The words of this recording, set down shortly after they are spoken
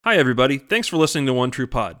Hi, everybody. Thanks for listening to One True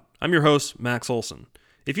Pod. I'm your host, Max Olson.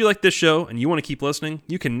 If you like this show and you want to keep listening,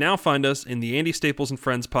 you can now find us in the Andy Staples and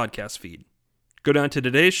Friends podcast feed. Go down to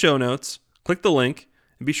today's show notes, click the link,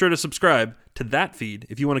 and be sure to subscribe to that feed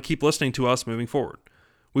if you want to keep listening to us moving forward.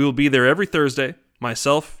 We will be there every Thursday,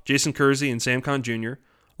 myself, Jason Kersey, and Sam Conn Jr.,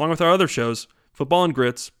 along with our other shows, Football and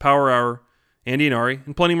Grits, Power Hour, Andy and Ari,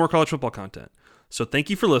 and plenty more college football content. So thank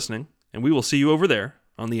you for listening, and we will see you over there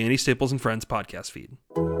on the Andy Staples and Friends podcast feed.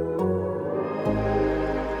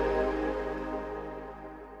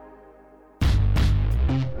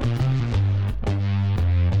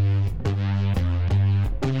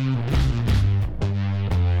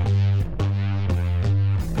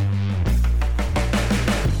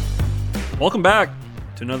 Welcome back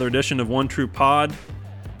to another edition of One True Pod,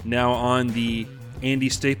 now on the Andy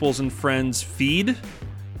Staples and Friends feed.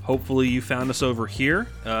 Hopefully you found us over here.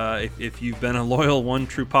 If you've been a loyal One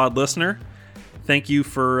True Pod listener, thank you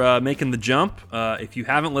for making the jump. If you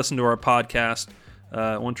haven't listened to our podcast,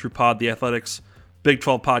 One True Pod, the Athletics Big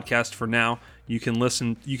 12 podcast for now, you can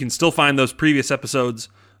listen. You can still find those previous episodes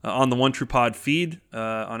on the One True Pod feed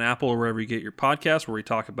on Apple or wherever you get your podcast, where we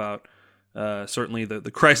talk about certainly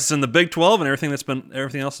the crisis in the Big 12 and everything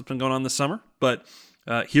else that's been going on this summer. But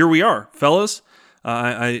here we are, fellas.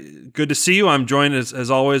 Good to see you. I'm joined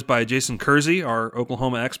as always by Jason Kersey, our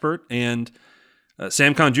Oklahoma expert, and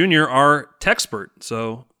Sam Conn Jr., our Techspert.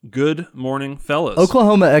 So good morning, fellas.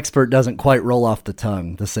 Oklahoma expert doesn't quite roll off the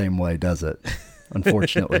tongue the same way, does it?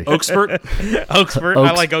 Unfortunately. Oakspert? Oakspert.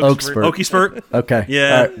 I like Oakspert. Okiespert? Okay.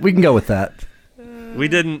 Yeah. All right, we can go with that. We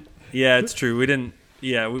didn't. Yeah, it's true. We didn't.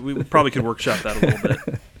 Yeah, we probably could workshop that a little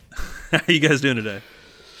bit. How you guys doing today?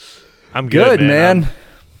 I'm good, man.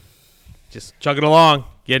 Just chugging along,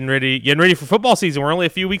 getting ready for football season. We're only a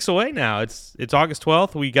few weeks away now. It's August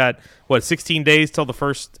 12th. We got 16 days till the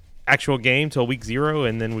first actual game, till week 0,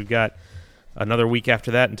 and then we've got another week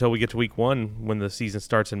after that until we get to week 1 when the season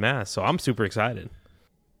starts in Mass. So I'm super excited.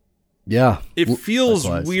 Yeah. It feels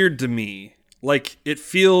weird to me. Like, it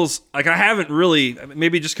feels like I haven't really,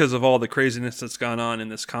 maybe just because of all the craziness that's gone on in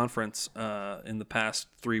this conference in the past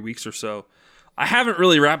 3 weeks or so, I haven't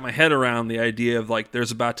really wrapped my head around the idea of, like,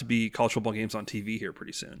 there's about to be college football games on TV here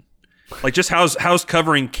pretty soon. Like, just how's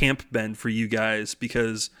covering camp been for you guys?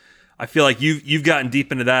 Because I feel like you've gotten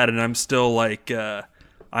deep into that, and I'm still like,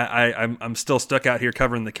 I'm still stuck out here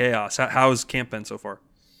covering the chaos. How's camp been so far?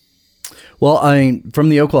 Well, I mean, from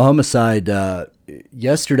the Oklahoma side,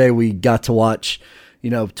 yesterday we got to watch,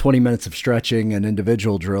 20 minutes of stretching and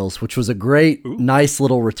individual drills, which was a great, nice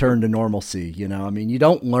little return to normalcy. I mean, you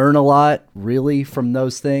don't learn a lot really from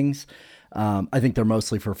those things. I think they're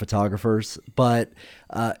mostly for photographers, but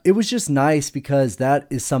it was just nice because that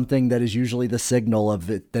is something that is usually the signal of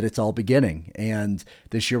it, that it's all beginning. And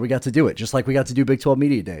this year we got to do it, just like we got to do Big 12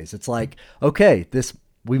 Media Days. It's like, okay,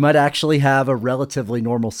 we might actually have a relatively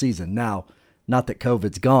normal season now. Not that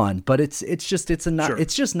COVID's gone, but it's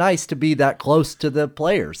just nice to be that close to the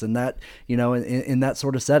players and that, in that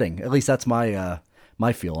sort of setting. At least that's my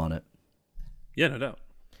feel on it. Yeah, no doubt.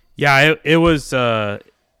 Yeah, it was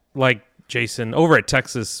like Jason over at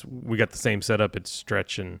Texas. We got the same setup. It's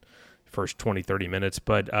stretch and first 20, 30 minutes.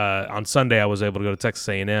 But on Sunday, I was able to go to Texas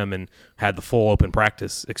A&M and had the full open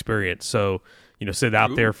practice experience. So, sit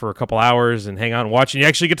out there for a couple hours and hang out and watch, and you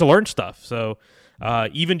actually get to learn stuff. So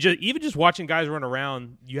even just watching guys run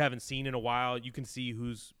around you haven't seen in a while, you can see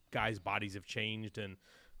whose guys' bodies have changed and,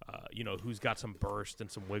 who's got some burst and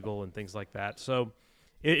some wiggle and things like that. So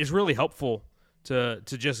it's really helpful to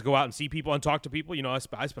just go out and see people and talk to people. I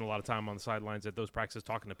spend a lot of time on the sidelines at those practices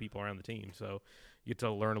talking to people around the team. So you get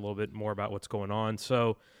to learn a little bit more about what's going on.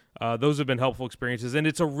 So those have been helpful experiences. And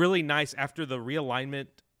it's a really nice, after the realignment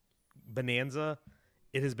bonanza,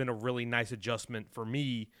 it has been a really nice adjustment for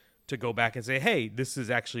me to go back and say, hey, this is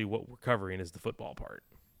actually what we're covering is the football part.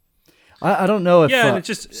 I don't know if... Yeah, and it's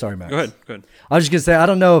just... Sorry, Max. Go ahead. I was just going to say, I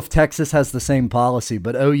don't know if Texas has the same policy,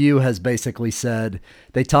 but OU has basically said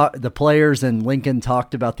the players in Lincoln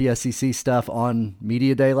talked about the SEC stuff on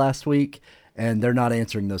Media Day last week, and they're not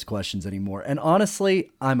answering those questions anymore. And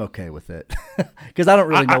honestly, I'm okay with it because I don't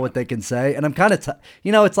really know what they can say. And I'm kind of,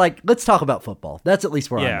 it's like, let's talk about football. That's at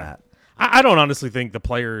least where I'm at. I don't honestly think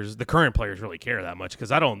the current players really care that much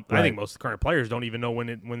because I think most of the current players don't even know when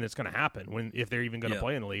it's going to happen, if they're even going to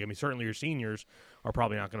play in the league. I mean, certainly your seniors are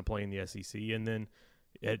probably not going to play in the SEC. And then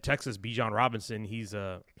at Texas, Bijan Robinson, he's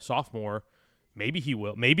a sophomore. Maybe he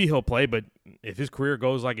will. Maybe he'll play, but if his career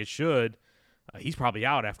goes like it should, he's probably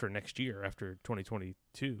out after next year, after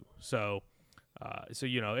 2022. So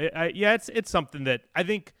it's something that I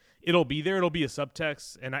think it'll be there. It'll be a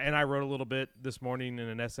subtext, and I wrote a little bit this morning in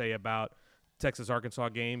an essay about Texas-Arkansas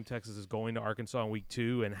game. Texas is going to Arkansas in week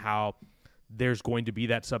 2, and how there's going to be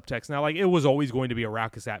that subtext. Now, like, it was always going to be a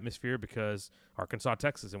raucous atmosphere because Arkansas,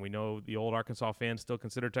 Texas, and we know the old Arkansas fans still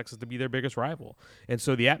consider Texas to be their biggest rival. And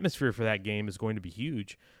so the atmosphere for that game is going to be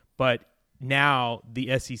huge. But now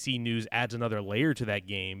the SEC news adds another layer to that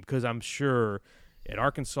game, because I'm sure at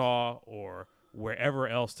Arkansas or wherever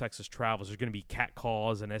else Texas travels, there's going to be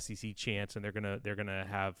catcalls and SEC chants, and they're gonna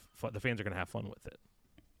have fun. The fans are going to have fun with it.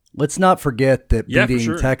 Let's not forget that Yeah, for beating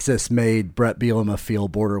sure. Texas made Brett Bielema feel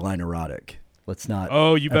borderline erotic. Let's not.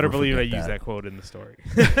 Oh, you better ever believe I forget used that quote in the story.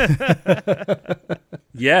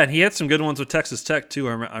 Yeah, and he had some good ones with Texas Tech too.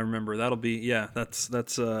 I remember. That'll be That's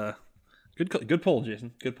good poll,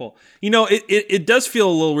 Jason. Good poll. It does feel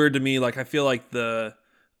a little weird to me. Like, I feel like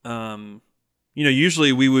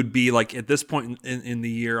usually we would be like, at this point in the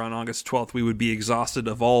year on August 12th, we would be exhausted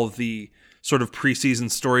of all of the sort of preseason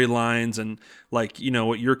storylines and, like,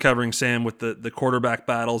 what you're covering, Sam, with the quarterback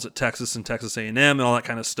battles at Texas and Texas A&M and all that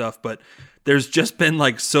kind of stuff. But there's just been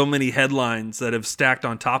like so many headlines that have stacked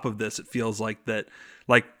on top of this. It feels like that.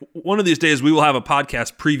 Like, one of these days we will have a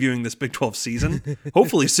podcast previewing this Big 12 season,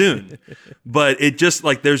 hopefully soon. But it just,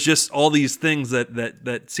 like, there's just all these things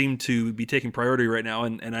that seem to be taking priority right now.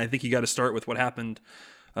 And I think you got to start with what happened,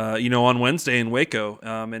 on Wednesday in Waco.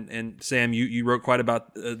 And Sam, you wrote quite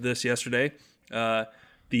about this yesterday. The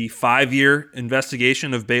 5-year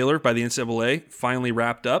investigation of Baylor by the NCAA finally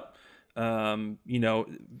wrapped up.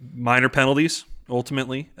 Minor penalties,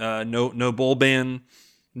 ultimately. No bowl ban.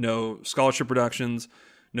 No scholarship reductions,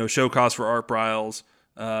 no show cause for Art Briles,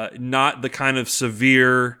 not the kind of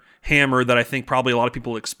severe hammer that I think probably a lot of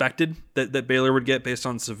people expected that Baylor would get based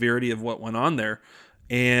on severity of what went on there.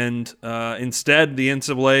 And instead, the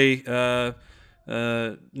NCAA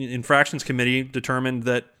infractions committee determined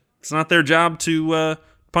that it's not their job to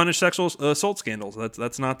punish sexual assault scandals.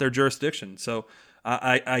 That's not their jurisdiction. So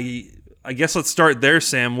I guess let's start there,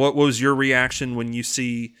 Sam. What was your reaction when you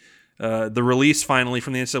see the release finally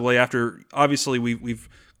from the NCAA after, obviously, we've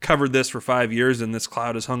covered this for 5 years and this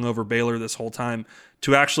cloud has hung over Baylor this whole time,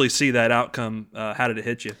 to actually see that outcome? How did it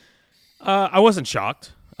hit you? I wasn't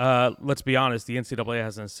shocked. Let's be honest, the NCAA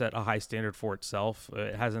hasn't set a high standard for itself.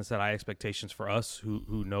 It hasn't set high expectations for us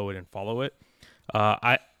who know it and follow it.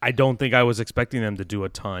 I don't think I was expecting them to do a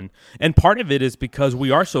ton. And part of it is because we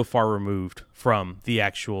are so far removed from the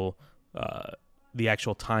actual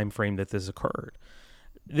time frame that this occurred.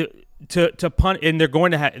 And they're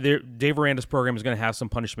going to have Dave Aranda's program is going to have some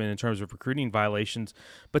punishment in terms of recruiting violations,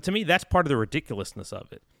 but to me that's part of the ridiculousness of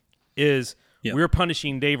it. We're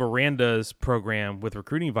punishing Dave Aranda's program with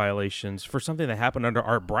recruiting violations for something that happened under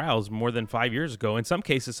Art Briles more than 5 years ago. In some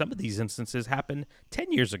cases, some of these instances happened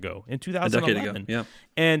 10 years ago, in 2011. A decade ago. Yeah.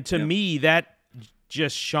 And to me, that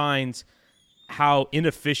just shines how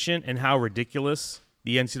inefficient and how ridiculous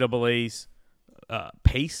the NCAA's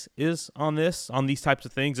pace is on these types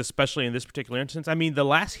of things, especially in this particular instance. I mean, the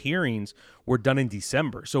last hearings were done in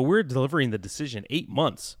December, so we're delivering the decision 8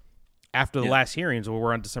 months after the last hearings, where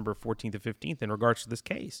we're on December 14th and 15th in regards to this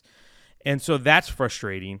case. And so that's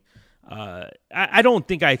frustrating. I don't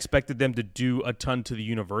think I expected them to do a ton to the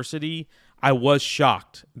university. I was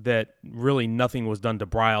shocked that really nothing was done to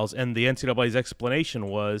Briles, and the NCAA's explanation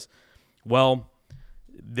was, well,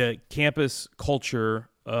 the campus culture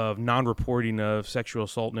of non-reporting of sexual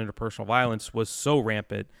assault and interpersonal violence was so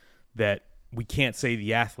rampant that we can't say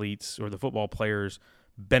the athletes or the football players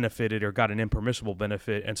benefited or got an impermissible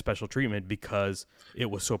benefit and special treatment because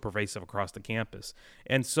it was so pervasive across the campus.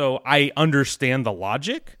 And so I understand the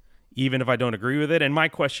logic, even if I don't agree with it. And my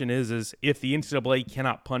question is if the NCAA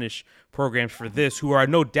cannot punish programs for this, who are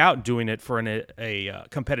no doubt doing it for a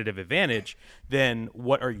competitive advantage, then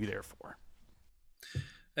what are you there for?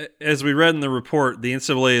 As we read in the report, the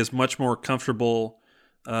NCAA is much more comfortable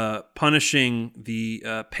punishing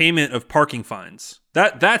the payment of parking fines.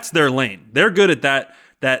 That's their lane. They're good at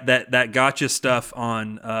that gotcha stuff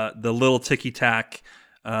on the little ticky-tack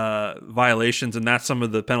violations, and that's some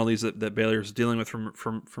of the penalties that Baylor is dealing with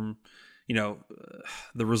from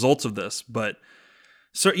the results of this. But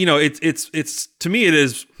so it's to me it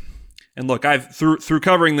is. And look, I've through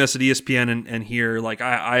covering this at ESPN and here, like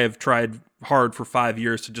I have tried hard for 5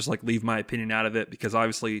 years to just like leave my opinion out of it, because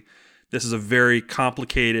obviously this is a very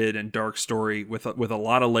complicated and dark story with a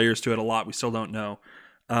lot of layers to it, a lot we still don't know.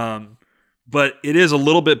 But it is a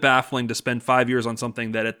little bit baffling to spend 5 years on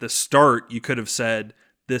something that at the start you could have said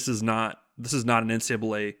this is not an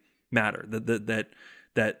NCAA matter. That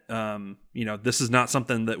this is not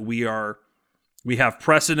something that we have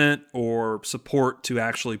precedent or support to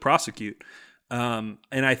actually prosecute. And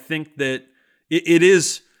I think that it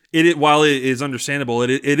is while it is understandable,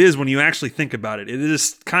 it is when you actually think about it, it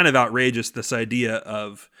is kind of outrageous. This idea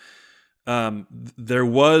of there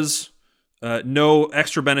was no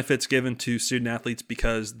extra benefits given to student athletes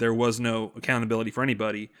because there was no accountability for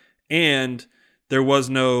anybody, and there was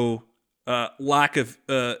no lack of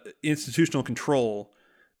institutional control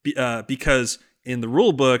because in the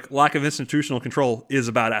rule book, lack of institutional control is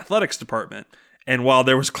about athletics department. And while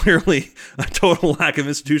there was clearly a total lack of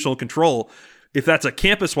institutional control, if that's a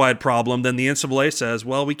campus-wide problem, then the NCAA says,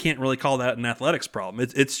 well, we can't really call that an athletics problem.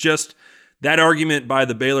 It's just that argument by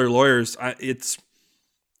the Baylor lawyers. It's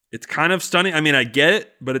kind of stunning. I mean, I get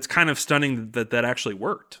it, but it's kind of stunning that actually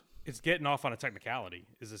worked. It's getting off on a technicality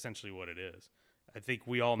is essentially what it is. I think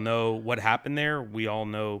we all know what happened there. We all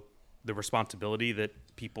know the responsibility that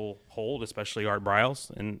people hold, especially Art Briles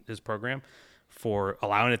and his program, for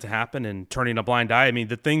allowing it to happen and turning a blind eye. I mean,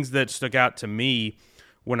 the things that stuck out to me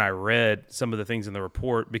when I read some of the things in the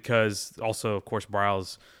report, because also, of course,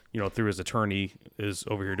 Briles, through his attorney, is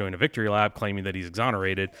over here doing a victory lap claiming that he's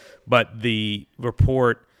exonerated. But the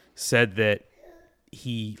report said that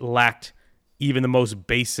he lacked even the most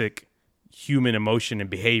basic human emotion and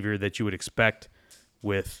behavior that you would expect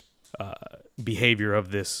with behavior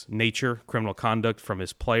of this nature, criminal conduct from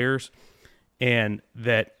his players, and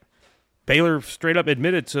that Baylor straight up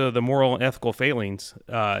admitted to the moral and ethical failings.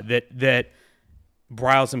 That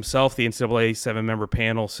Briles himself, the NCAA 7-member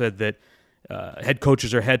panel, said that head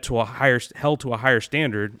coaches are held to a higher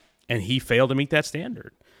standard, and he failed to meet that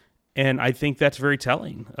standard. And I think that's very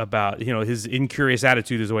telling about, his incurious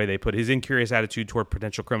attitude is the way they put it. His incurious attitude toward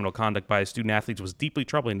potential criminal conduct by his student athletes was deeply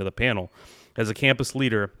troubling to the panel. As a campus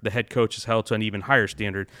leader, the head coach is held to an even higher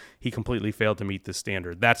standard. He completely failed to meet this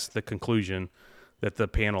standard. That's the conclusion that the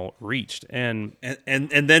panel reached. And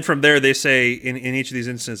then from there they say in each of these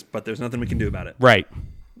instances, but there's nothing we can do about it. Right.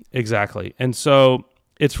 Exactly. And so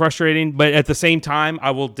it's frustrating, but at the same time,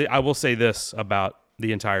 I will say this about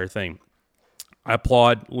the entire thing. I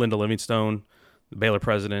applaud Linda Livingstone, the Baylor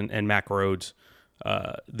president, and Mack Rhodes,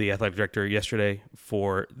 the athletic director, yesterday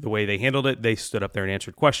for the way they handled it. They stood up there and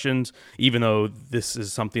answered questions, even though this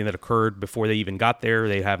is something that occurred before they even got there.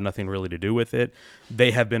 They have nothing really to do with it. They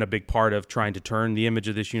have been a big part of trying to turn the image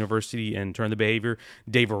of this university and turn the behavior.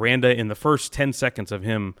 Dave Aranda, in the first 10 seconds of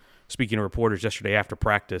him speaking to reporters yesterday after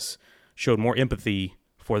practice, showed more empathy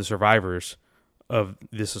for the survivors of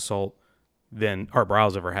this assault than Art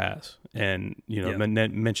Briles ever has, and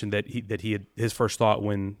mentioned that he had his first thought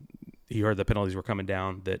when he heard the penalties were coming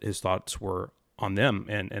down, that his thoughts were on them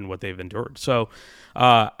and what they've endured. So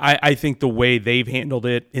I think the way they've handled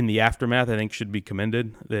it in the aftermath, I think, should be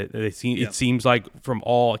commended. It seems like, from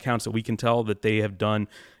all accounts that we can tell, that they have done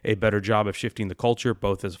a better job of shifting the culture,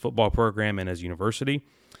 both as a football program and as a university.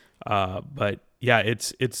 But yeah,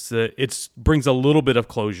 it's brings a little bit of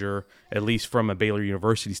closure, at least from a Baylor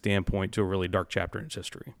University standpoint, to a really dark chapter in its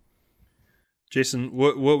history. Jason,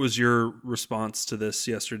 what was your response to this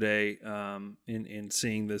yesterday in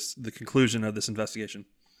seeing the conclusion of this investigation?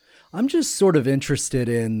 I'm just sort of interested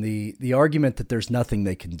in the argument that there's nothing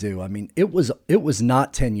they can do. I mean, it was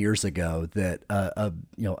not 10 years ago that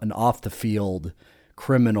an off the field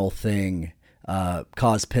criminal thing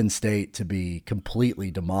caused Penn State to be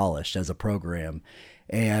completely demolished as a program.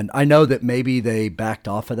 And I know that maybe they backed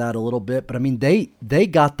off of that a little bit, but I mean, they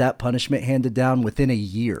got that punishment handed down within a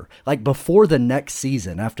year. Like, before the next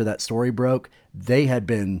season, after that story broke, they had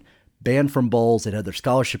been banned from bowls. It had their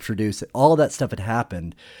scholarships reduced. All of that stuff had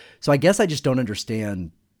happened. So I guess I just don't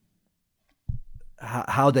understand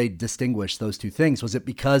how they distinguish those two things. Was it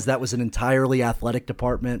because that was an entirely athletic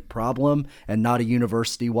department problem and not a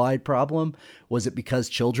university-wide problem? Was it because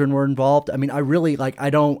children were involved? I mean, I really I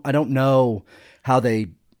don't know how they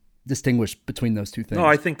distinguish between those two things. No,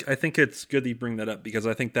 I think it's good that you bring that up, because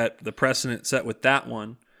I think that the precedent set with that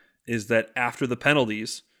one is that after the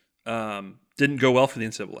penalties didn't go well for the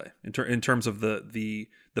NCAA in terms of the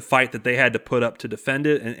fight that they had to put up to defend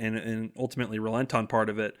it and ultimately relent on part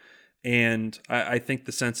of it. And I think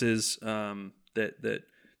the sense is that the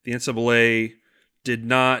NCAA did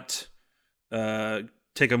not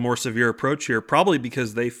take a more severe approach here, probably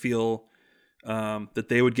because they feel that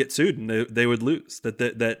they would get sued and they would lose. That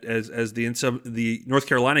as the North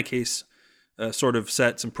Carolina case sort of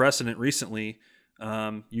set some precedent recently,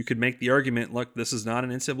 you could make the argument, look, this is not an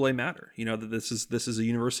NCAA matter. That this is a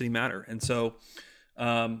university matter, and so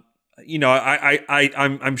I'm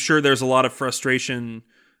sure there's a lot of frustration.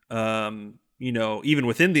 Even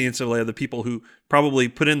within the NCAA, of the people who probably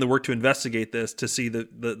put in the work to investigate this, to see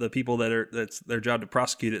the people that's their job to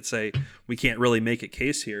prosecute it say we can't really make a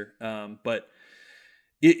case here. But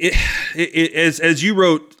as you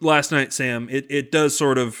wrote last night, Sam, it does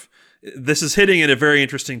sort of, this is hitting at a very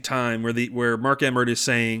interesting time where Mark Emmert is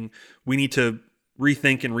saying we need to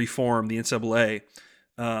rethink and reform the NCAA.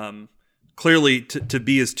 Clearly, to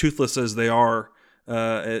be as toothless as they are,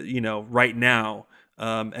 right now,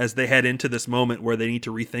 as they head into this moment where they need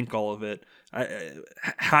to rethink all of it.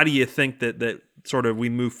 How do you think that sort of we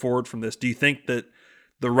move forward from this? Do you think that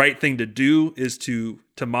the right thing to do is to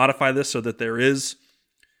modify this so that there is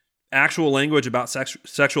actual language about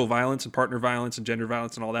sexual violence and partner violence and gender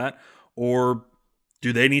violence and all that? Or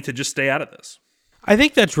do they need to just stay out of this? I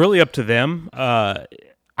think that's really up to them.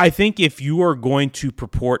 I think if you are going to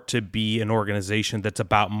purport to be an organization that's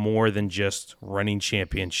about more than just running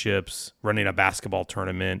championships, running a basketball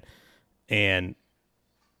tournament, and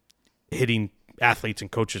hitting athletes and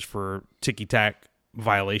coaches for ticky-tack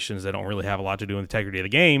violations that don't really have a lot to do with the integrity of the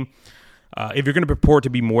game, if you're going to purport to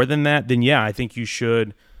be more than that, then yeah, I think you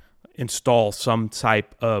should install some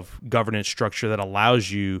type of governance structure that allows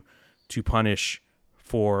you to punish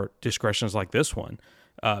for discretions like this one.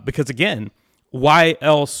 Because again, why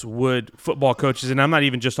else would football coaches, and I'm not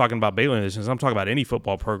even just talking about Baylor in this instance, I'm talking about any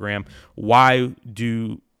football program, why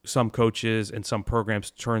do some coaches and some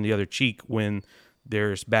programs turn the other cheek when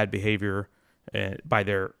there's bad behavior by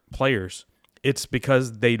their players? It's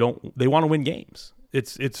because they want to win games.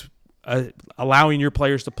 It's allowing your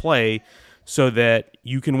players to play so that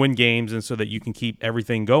you can win games and so that you can keep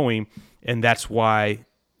everything going. And that's why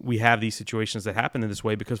we have these situations that happen in this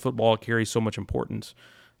way, because football carries so much importance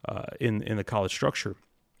in the college structure.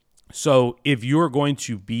 So if you're going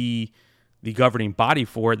to be the governing body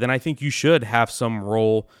for it, then I think you should have some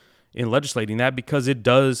role in legislating that, because it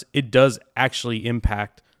does actually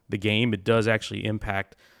impact the game. It does actually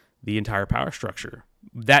impact the entire power structure.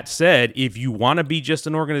 That said, if you want to be just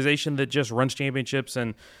an organization that just runs championships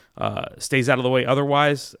and stays out of the way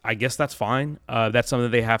otherwise, I guess that's fine. That's something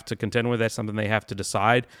they have to contend with. That's something they have to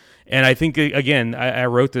decide. And I think, again, I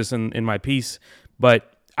wrote this in my piece, but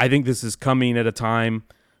I think this is coming at a time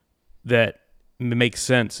that makes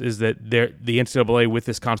sense, is that the NCAA, with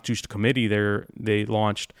this Constitutional Committee they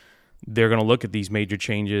launched, they're going to look at these major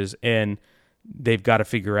changes, and they've got to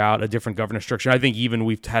figure out a different governance structure. I think even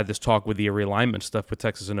we've had this talk with the realignment stuff with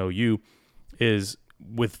Texas and OU, is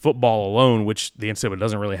with football alone, which the NCAA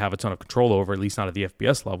doesn't really have a ton of control over, at least not at the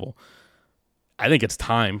FBS level. I think it's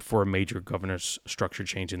time for a major governance structure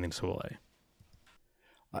change in the NCAA.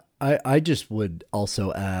 I just would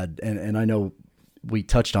also add, and I know we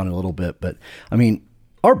touched on it a little bit, but I mean,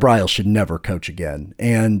 Art Briles should never coach again.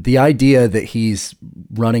 And the idea that he's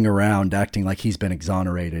running around acting like he's been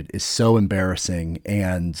exonerated is so embarrassing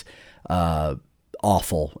and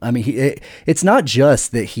awful. I mean, it's not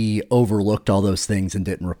just that he overlooked all those things and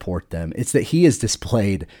didn't report them. It's that he has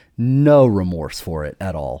displayed no remorse for it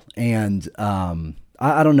at all. And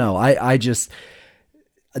I don't know. I just...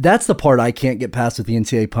 That's the part I can't get past with the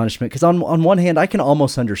NCAA punishment, because on one hand, I can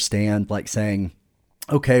almost understand like saying,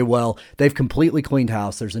 okay, well, they've completely cleaned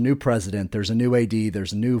house. There's a new president. There's a new AD. They're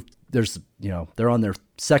on their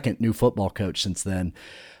second new football coach since then.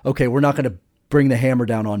 Okay, we're not going to bring the hammer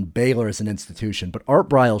down on Baylor as an institution, but Art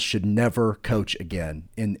Briles should never coach again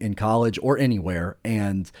in college or anywhere.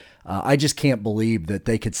 And I just can't believe that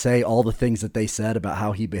they could say all the things that they said about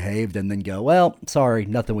how he behaved and then go, well, sorry,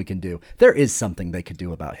 nothing we can do. There is something they could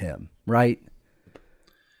do about him, right?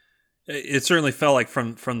 It certainly felt like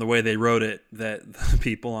from the way they wrote it that the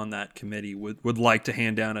people on that committee would like to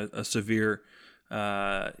hand down a severe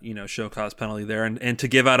show cause penalty there, and to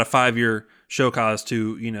give out a 5-year show cause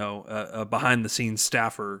to a behind the scenes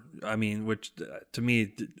staffer. I mean, which to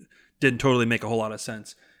me didn't totally make a whole lot of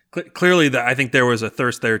sense. Clearly, I think there was a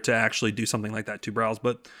thirst there to actually do something like that to Briles,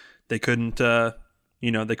 but they couldn't.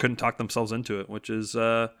 They couldn't talk themselves into it, which is.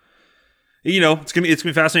 It's gonna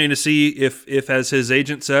be fascinating to see if as his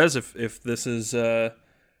agent says, if this is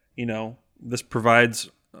this provides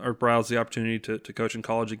Art Briles the opportunity to coach in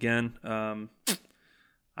college again.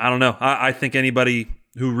 I don't know. I think anybody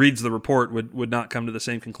who reads the report would not come to the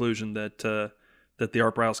same conclusion that the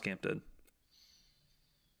Art Briles camp did.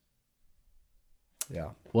 Yeah.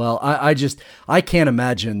 Well, I can't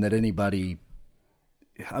imagine that anybody.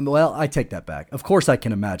 Well, I take that back. Of course, I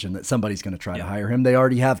can imagine that somebody's going to try to hire him. They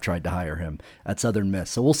already have tried to hire him at Southern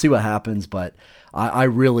Miss. So we'll see what happens. But I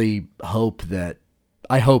really hope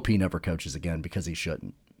he never coaches again, because he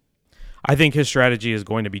shouldn't. I think his strategy is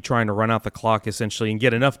going to be trying to run out the clock essentially and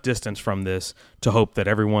get enough distance from this to hope that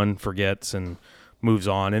everyone forgets and moves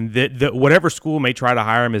on. And that whatever school may try to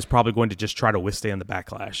hire him is probably going to just try to withstand the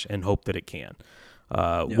backlash and hope that it can.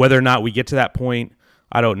 Whether or not we get to that point,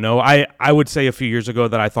 I don't know. I would say a few years ago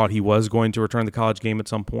that I thought he was going to return the college game at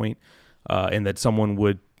some point, and that someone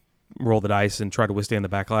would roll the dice and try to withstand the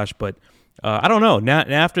backlash. But I don't know. Now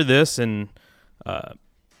after this, and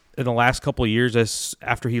in the last couple of years,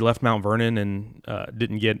 after he left Mount Vernon and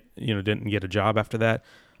didn't get a job after that,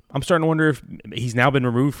 I'm starting to wonder if he's now been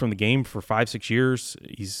removed from the game for 5-6 years.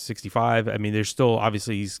 He's 65. I mean, there's still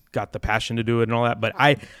obviously he's got the passion to do it and all that, but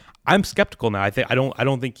I'm skeptical now.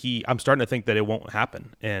 I'm starting to think that it won't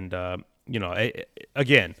happen. And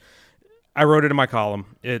again, I wrote it in my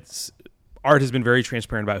column. Art has been very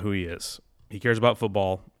transparent about who he is. He cares about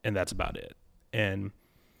football, and that's about it. And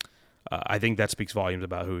I think that speaks volumes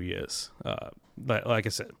about who he is. But like I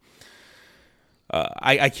said,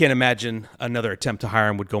 I can't imagine another attempt to hire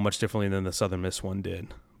him would go much differently than the Southern Miss one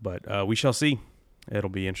did. But we shall see. It'll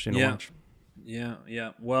be interesting to watch.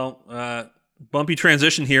 Yeah. Well, bumpy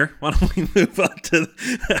transition here. Why don't we move on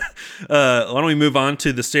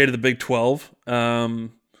to the state of the Big 12?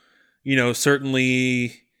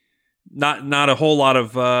 Certainly not a whole lot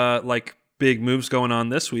of big moves going on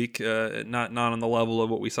this week. Not on the level of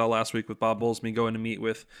what we saw last week with Bob Bowlesby going to meet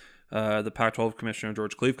with the Pac-12 Commissioner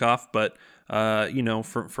George Kliavkoff. But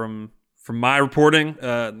from my reporting,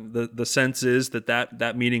 the sense is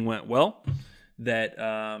that meeting went well. That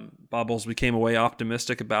Bob Bowlesby came away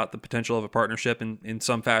optimistic about the potential of a partnership in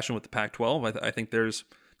some fashion with the Pac-12. I think there's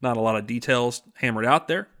not a lot of details hammered out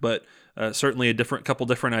there, but certainly a couple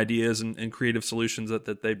different ideas and creative solutions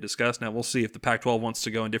that they've discussed. Now we'll see if the Pac-12 wants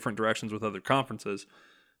to go in different directions with other conferences,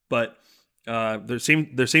 but there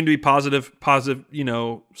seem to be positive,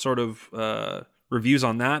 sort of reviews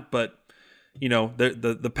on that. But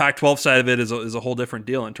the Pac-12 side of it is a whole different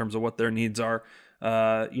deal in terms of what their needs are.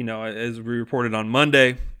 As we reported on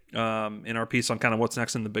Monday in our piece on kind of what's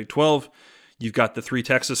next in the Big 12, you've got the 3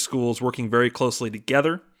 Texas schools working very closely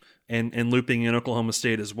together and looping in Oklahoma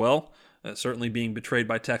State as well. Certainly being betrayed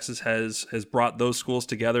by Texas has brought those schools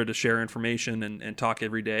together to share information and talk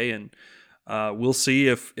every day. And we'll see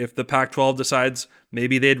if the Pac-12 decides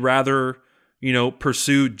maybe they'd rather,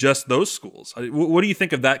 pursue just those schools. What do you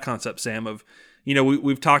think of that concept, Sam? Of,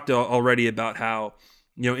 we've talked already about how,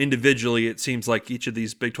 individually, it seems like each of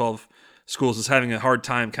these Big 12 schools is having a hard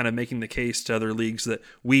time kind of making the case to other leagues that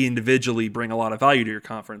we individually bring a lot of value to your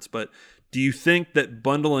conference. But do you think that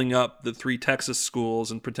bundling up the 3 Texas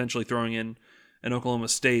schools and potentially throwing in an Oklahoma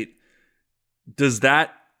State, does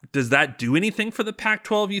that do anything for the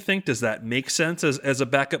Pac-12, you think? Does that make sense as a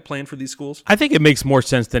backup plan for these schools? I think it makes more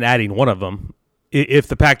sense than adding one of them. If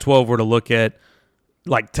the Pac-12 were to look at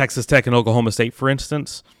like Texas Tech and Oklahoma State, for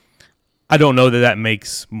instance, I don't know that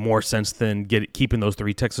makes more sense than keeping those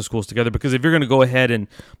 3 Texas schools together, because if you're going to go ahead and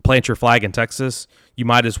plant your flag in Texas, you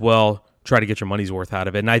might as well try to get your money's worth out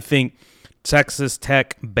of it. And I think Texas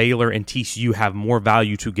Tech, Baylor, and TCU have more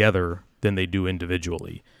value together than they do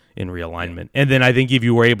individually in realignment. And then I think if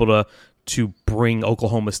you were able to bring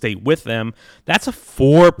Oklahoma State with them, that's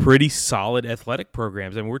 4 pretty solid athletic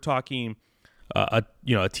programs. And we're talking a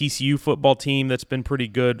TCU football team that's been pretty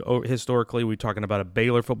good historically. We're talking about a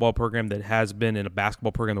Baylor football program that has been in a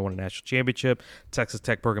basketball program that won a national championship, Texas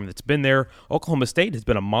Tech program that's been there. Oklahoma State has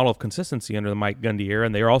been a model of consistency under the Mike Gundy era,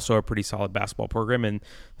 and they're also a pretty solid basketball program and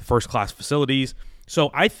first-class facilities.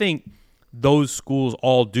 So I think those schools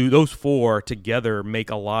those 4 together make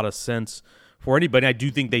a lot of sense for anybody. I do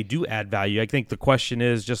think they do add value. I think the question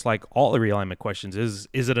is, just like all the realignment questions, is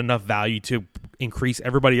it enough value to increase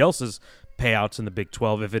everybody else's payouts in the Big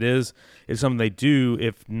 12? If it is, it's something they do.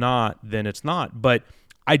 If not, then it's not. But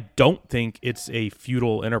I don't think it's a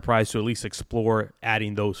futile enterprise to at least explore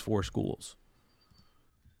adding those 4 schools.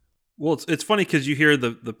 Well, it's funny because you hear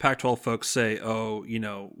the Pac-12 folks say,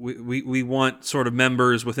 we want sort of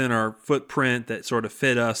members within our footprint that sort of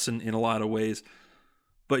fit us in a lot of ways.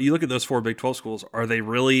 But you look at those 4 Big 12 schools, are they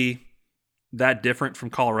really that different from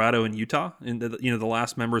Colorado and Utah? And the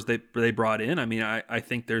last members they brought in, I mean, I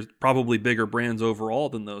think there's probably bigger brands overall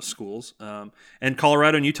than those schools. And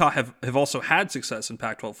Colorado and Utah have also had success in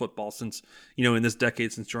Pac-12 football since, in this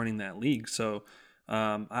decade since joining that league. So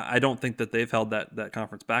I don't think that they've held that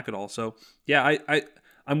conference back at all. So yeah,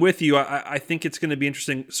 I'm with you. I think it's going to be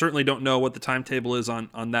interesting. Certainly don't know what the timetable is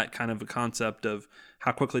on that kind of a concept of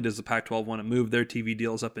how quickly does the Pac-12 want to move their TV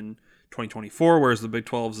deals up in 2024, whereas the Big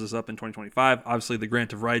 12's is up in 2025. Obviously, the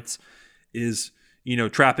grant of rights is,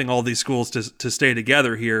 trapping all these schools to stay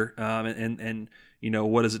together here. And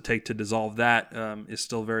what does it take to dissolve that is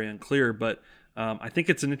still very unclear. But I think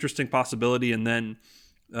it's an interesting possibility. And then,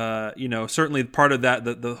 certainly part of that,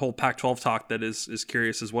 the whole Pac-12 talk that is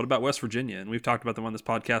curious is what about West Virginia? And we've talked about them on this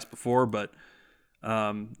podcast before, but,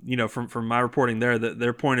 from my reporting there,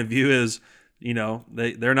 their point of view is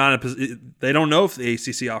they're not they don't know if the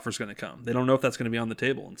ACC offer is going to come. They don't know if that's going to be on the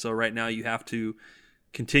table. And so right now you have to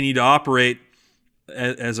continue to operate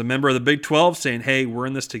as a member of the Big 12, saying, hey, we're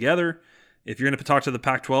in this together. If you're going to talk to the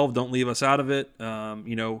Pac-12, don't leave us out of it.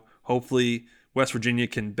 Hopefully West Virginia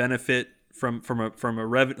can benefit from a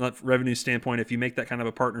revenue standpoint if you make that kind of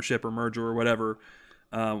a partnership or merger or whatever,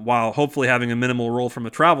 while hopefully having a minimal role from a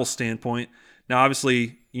travel standpoint. Now,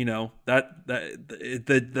 obviously,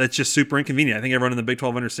 that's just super inconvenient. I think everyone in the Big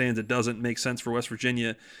 12 understands it doesn't make sense for West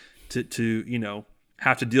Virginia to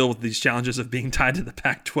have to deal with these challenges of being tied to the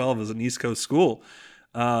Pac-12 as an East Coast school.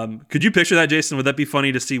 Could you picture that, Jason? Would that be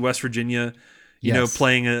funny to see West Virginia,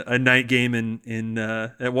 playing a night game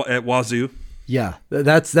at Wazoo? Yeah,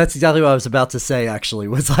 that's exactly what I was about to say, actually,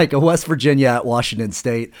 was like a West Virginia at Washington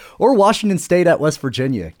State or Washington State at West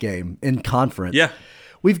Virginia game in conference. Yeah.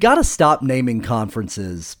 We've got to stop naming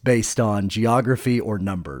conferences based on geography or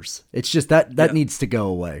numbers. It's just that needs to go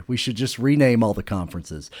away. We should just rename all the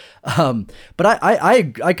conferences. But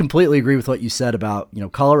I completely agree with what you said about,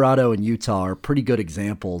 Colorado and Utah are pretty good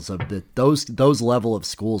examples of those level of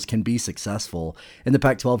schools can be successful, and the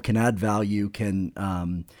Pac-12 can add value, can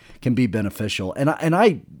be beneficial. And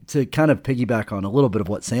I to kind of piggyback on a little bit of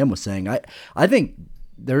what Sam was saying, I think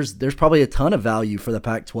there's probably a ton of value for the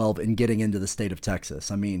Pac-12 in getting into the state of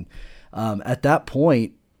Texas. I mean, at that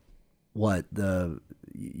point,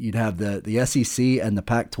 you'd have the SEC and the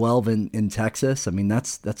Pac-12 in Texas. I mean,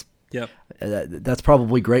 that's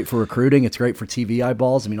probably great for recruiting. It's great for TV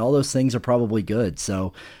eyeballs. I mean, all those things are probably good.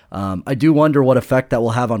 So I do wonder what effect that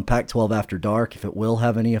will have on Pac-12 After Dark, if it will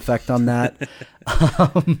have any effect on that.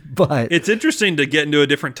 But it's interesting to get into a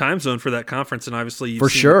different time zone for that conference, and obviously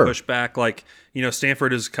you've seen the pushback. Like,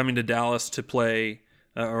 Stanford is coming to Dallas to play,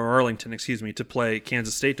 or Arlington, to play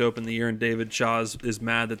Kansas State to open the year, and David Shaw is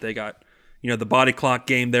mad that they got, the body clock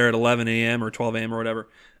game there at 11 a.m. or 12 a.m. or whatever.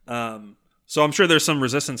 So I'm sure there's some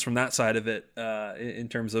resistance from that side of it in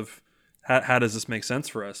terms of how does this make sense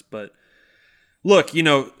for us. But look,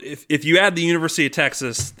 if you add the University of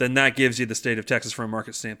Texas, then that gives you the state of Texas from a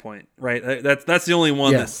market standpoint, right? That's the only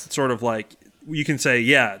one that's sort of like you can say,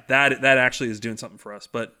 yeah, that actually is doing something for us.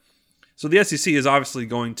 But so the SEC is obviously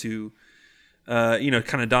going to,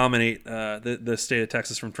 kind of dominate the state of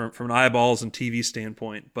Texas from an eyeballs and TV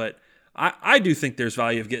standpoint. But I do think there's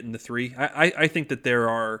value of getting the three. I think that there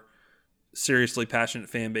are seriously passionate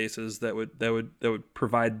fan bases that would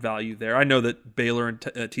provide value there. I know that Baylor and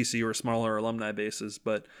TCU are smaller alumni bases,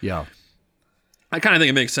 but yeah, I kind of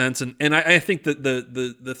think it makes sense. And I think that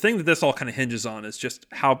the thing that this all kind of hinges on is just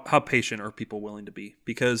how patient are people willing to be?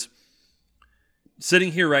 Because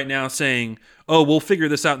sitting here right now saying, oh, we'll figure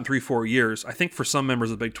this out in 3-4 years, I think for some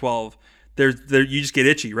members of the Big 12, you just get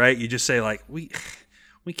itchy, right? You just say like, we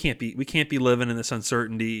can't be living in this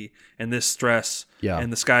uncertainty and this stress,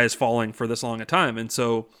 and the sky is falling for this long a time. And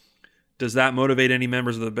so does that motivate any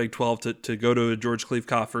members of the Big 12 to go to a George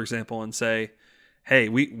Kliavkoff, for example, and say, hey,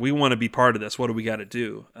 we want to be part of this. What do we got to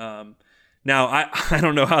do? Now, I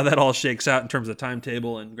don't know how that all shakes out in terms of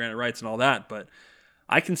timetable and granted rights and all that, but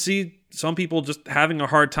I can see some people just having a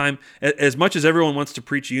hard time. As much as everyone wants to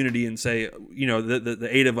preach unity and say, the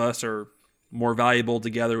 8 of us are more valuable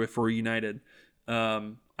together if we're united,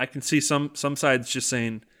 I can see some sides just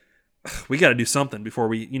saying we got to do something before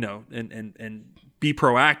we, and be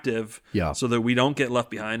proactive, so that we don't get left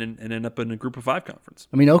behind and end up in a Group of 5 conference.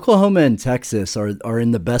 I mean, Oklahoma and Texas are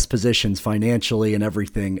in the best positions financially and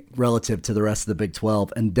everything relative to the rest of the Big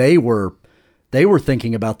 12, and they were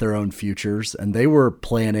thinking about their own futures, and they were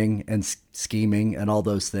planning and scheming and all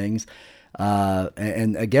those things.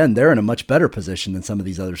 And again, they're in a much better position than some of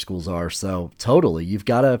these other schools are. So totally, you've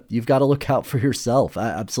got to look out for yourself.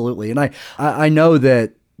 Absolutely. And I know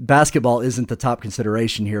that basketball isn't the top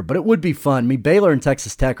consideration here, but it would be fun. I mean, Baylor and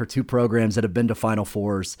Texas Tech are 2 programs that have been to Final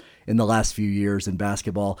Fours in the last few years in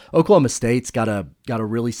basketball. Oklahoma State's got a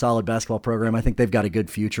really solid basketball program. I think they've got a good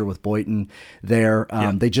future with Boynton there.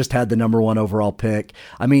 They just had the number 1 overall pick.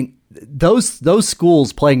 I mean, those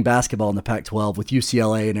schools playing basketball in the Pac-12 with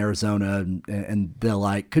UCLA and Arizona and the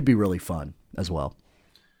like could be really fun as well.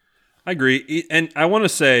 I agree, and I want to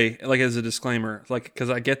say, like, as a disclaimer, like, because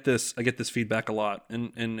I get this feedback a lot,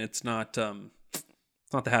 and it's not the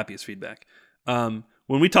happiest feedback. When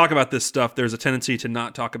we talk about this stuff, there's a tendency to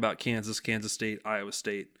not talk about Kansas State, Iowa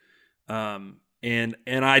State, and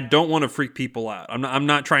I don't want to freak people out. I'm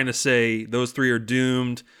not trying to say those 3 are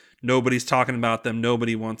doomed. Nobody's talking about them.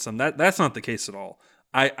 Nobody wants them. That's not the case at all.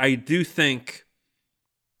 I do think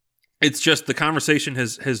it's just the conversation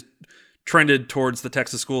has trended towards the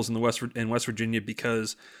Texas schools in West Virginia,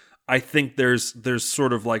 because I think there's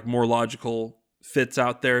sort of like more logical fits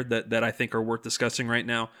out there that I think are worth discussing right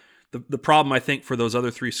now. The problem I think for those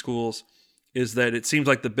other 3 schools is that it seems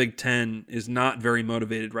like the Big Ten is not very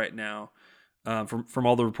motivated right now. From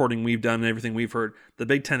all the reporting we've done and everything we've heard, the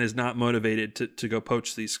Big Ten is not motivated to go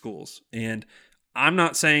poach these schools. And I'm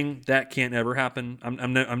not saying that can't ever happen.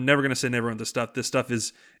 I'm never going to say never on this stuff. This stuff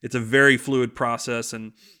it's a very fluid process,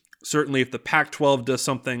 and certainly if the Pac-12 does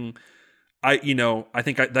something, I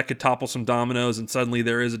think that could topple some dominoes, and suddenly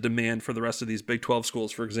there is a demand for the rest of these Big 12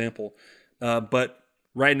 schools, for example. But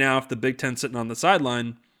right now, if the Big Ten's sitting on the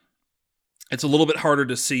sideline, it's a little bit harder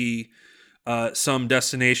to see some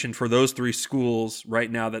destination for those 3 schools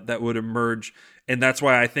right now that would emerge. And that's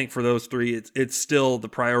why I think for those 3, it's still, the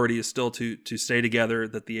priority is still to stay together,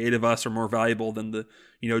 that the 8 of us are more valuable than the,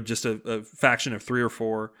 just a faction of 3 or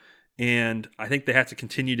 4. And I think they have to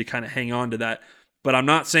continue to kind of hang on to that. But I'm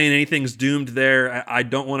not saying anything's doomed there. I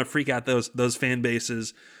don't want to freak out those fan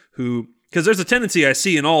bases because there's a tendency I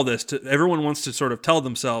see in all this everyone wants to sort of tell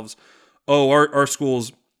themselves, oh, our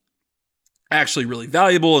school's actually really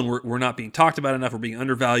valuable and we're not being talked about enough, we're being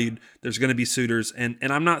undervalued, there's going to be suitors, and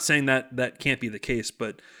I'm not saying that can't be the case,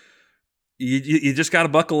 but you just got to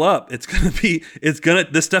buckle up.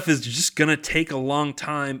 This stuff is just going to take a long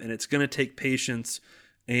time, and it's going to take patience,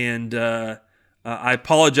 and I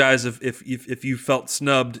apologize if you felt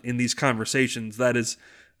snubbed in these conversations. That is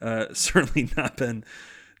certainly not been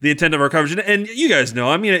the intent of our coverage. And you guys know,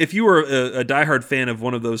 I mean, if you were a diehard fan of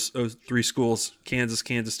one of those 3 schools, Kansas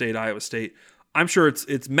State, Iowa State, I'm sure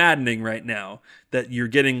it's maddening right now that you're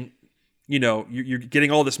getting, you're getting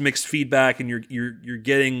all this mixed feedback, and you're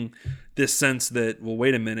getting this sense that, well,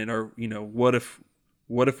 wait a minute, or what if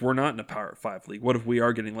we're not in a Power 5 league? What if we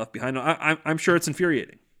are getting left behind? I'm sure it's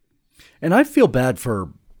infuriating. And I feel bad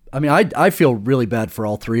I feel really bad for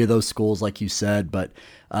all 3 of those schools, like you said, but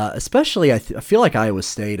especially I feel like Iowa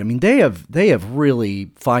State. I mean, they have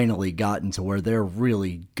really finally gotten to where they're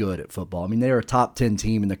really good at football. I mean, they're a top 10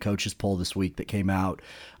 team in the coaches poll this week that came out.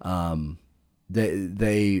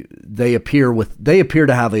 They appear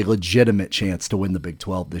to have a legitimate chance to win the Big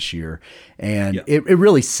 12 this year, and it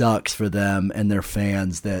really sucks for them and their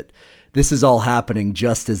fans that this is all happening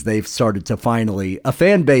just as they've started to finally, a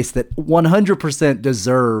fan base that 100%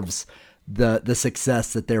 deserves the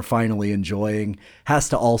success that they're finally enjoying, has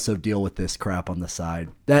to also deal with this crap on the side.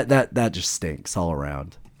 That just stinks all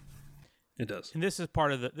around. It does. And this is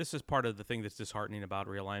part of the thing that's disheartening about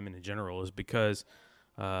realignment in general, is because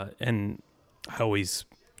and I always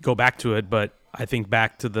go back to it, but I think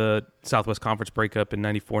back to the Southwest Conference breakup in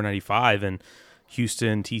 94-95 and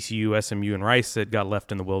Houston, TCU, SMU, and Rice that got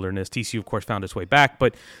left in the wilderness. TCU, of course, found its way back,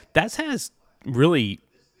 but that has really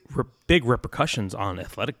big repercussions on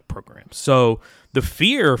athletic programs. So the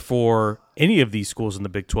fear for any of these schools in the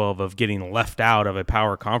Big 12 of getting left out of a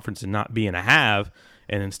power conference and not being a have,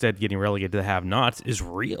 and instead getting relegated to the have-nots, is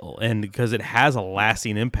real. And because it has a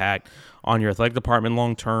lasting impact on your athletic department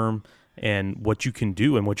long-term and what you can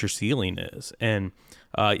do and what your ceiling is. And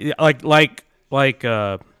like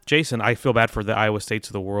Jason, I feel bad for the Iowa States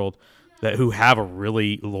of the world who have a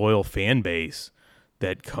really loyal fan base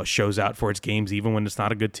that shows out for its games even when it's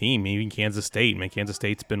not a good team. Even Kansas State. Kansas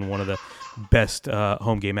State's been one of the best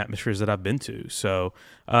home game atmospheres that I've been to. So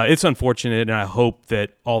it's unfortunate, and I hope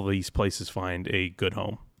that all these places find a good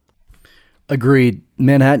home. Agreed.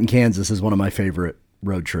 Manhattan, Kansas is one of my favorite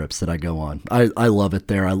road trips that I go on. I love it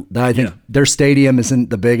there. I think their stadium isn't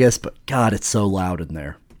the biggest, but God, it's so loud in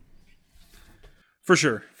there. For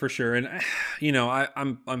sure. And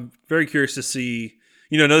I'm very curious to see.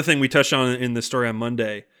 Another thing we touched on in the story on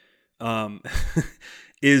Monday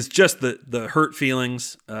is just the hurt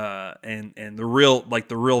feelings and the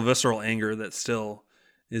real visceral anger that still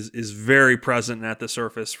is very present at the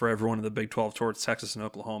surface for everyone in the Big 12 towards Texas and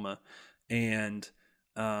Oklahoma. And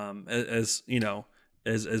as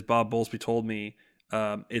Bob Bowlesby told me,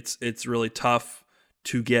 it's really tough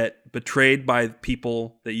to get betrayed by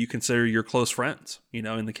people that you consider your close friends.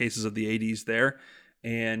 In the cases of the ADs there.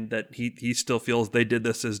 And that he still feels they did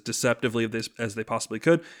this as deceptively as they possibly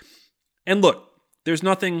could. And look, there's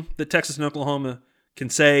nothing that Texas and Oklahoma can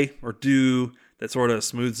say or do that sort of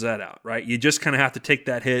smooths that out, right? You just kind of have to take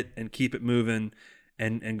that hit and keep it moving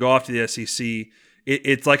and go off to the SEC.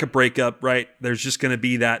 It's like a breakup, right? There's just going to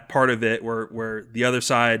be that part of it where the other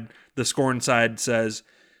side, the scorn side, says,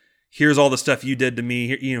 here's all the stuff you did to me.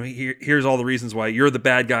 Here's all the reasons why you're the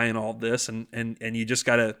bad guy in all this. And you just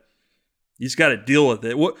got to deal with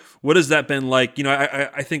it. What has that been like?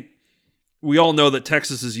 I think we all know that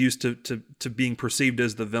Texas is used to being perceived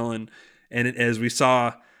as the villain. And as we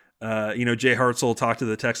saw, Jay Hartzell talk to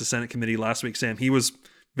the Texas Senate Committee last week, Sam, he was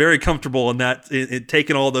very comfortable in that, in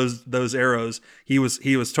taking all those arrows. He was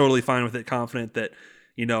totally fine with it, confident that,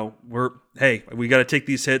 we got to take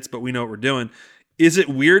these hits, but we know what we're doing. Is it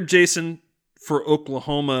weird, Jason, for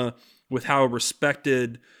Oklahoma with how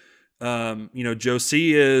respected, Joe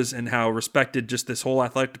C is and how respected just this whole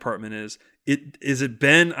athletic department is?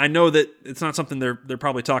 I know that it's not something they're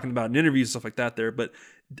probably talking about in interviews and stuff like that there, but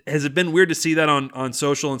has it been weird to see that on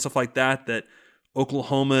social and stuff like that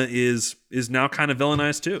Oklahoma is now kind of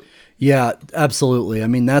villainized too? Yeah, absolutely. I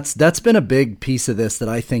mean, that's been a big piece of this that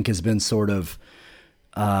I think has been sort of,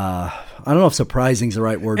 I don't know if surprising is the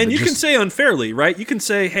right word. And you can say unfairly, right? You can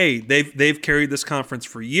say, hey, they've carried this conference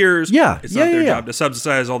for years. Yeah, it's not their job to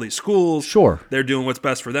subsidize all these schools. Sure, they're doing what's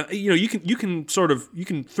best for them. You can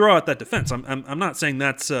throw out that defense. I'm not saying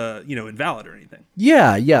that's invalid or anything.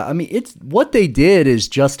 Yeah. I mean, it's what they did is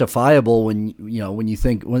justifiable when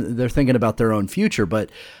they're thinking about their own future. But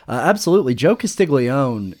absolutely, Joe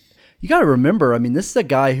Castiglione. You got to remember, I mean, this is a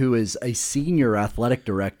guy who is a senior athletic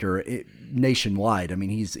director nationwide. I mean,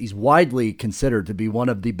 he's widely considered to be one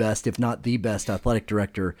of the best, if not the best, athletic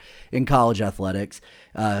director in college athletics.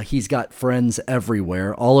 He's got friends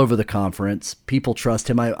everywhere, all over the conference. People trust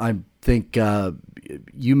him. I think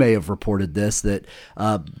you may have reported this, that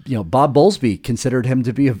Bob Bowlesby considered him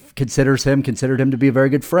to be a very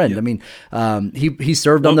good friend. Yep. I mean, he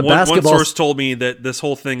served on the basketball. One source told me that this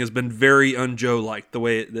whole thing has been very un-Joe-like, the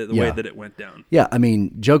way that it went down. Yeah, I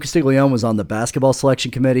mean, Joe Castiglione was on the basketball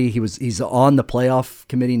selection committee. He's on the playoff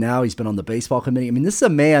committee now. He's been on the baseball committee. I mean, this is a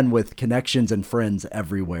man with connections and friends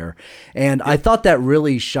everywhere. And I thought that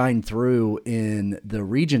really shined through in the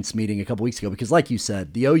Regents meeting a couple weeks ago, because like you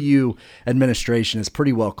said, the OU administration is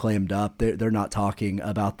pretty well clammed up. They're not talking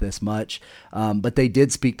about this much, but they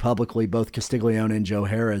did speak publicly, both Castiglione and Joe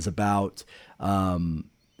Harroz, about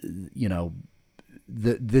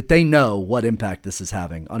that they know what impact this is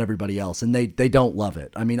having on everybody else, and they don't love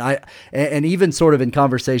it. I mean, and even sort of in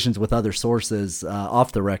conversations with other sources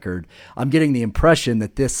off the record, I'm getting the impression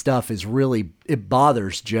that this stuff it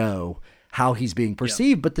bothers Joe, how he's being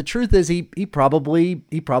perceived. Yeah. But the truth is he probably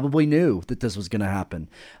knew that this was going to happen.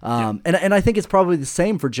 And I think it's probably the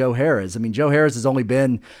same for Joe Harroz. I mean, Joe Harroz has only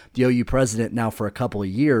been the OU president now for a couple of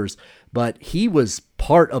years, but he was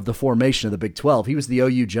part of the formation of the Big 12. He was the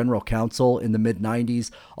OU general counsel in the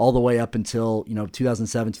mid-90s all the way up until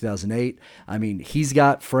 2007, 2008. I mean, he's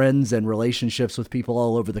got friends and relationships with people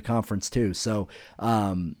all over the conference too. So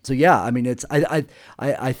yeah, I mean,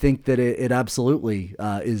 I think that it absolutely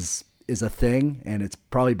is a thing, and it's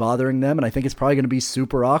probably bothering them, and I think it's probably going to be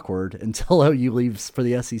super awkward until OU leaves for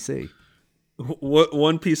the SEC.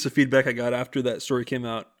 One piece of feedback I got after that story came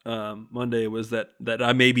out Monday was that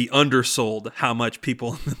I may be undersold how much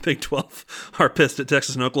people in the Big 12 are pissed at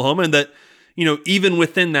Texas and Oklahoma, and that even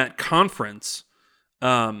within that conference,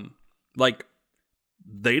 like,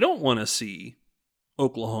 they don't want to see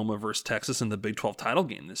Oklahoma versus Texas in the Big 12 title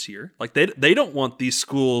game this year. Like, they don't want these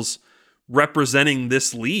schools representing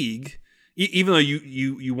this league, even though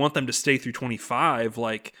you want them to stay through 25.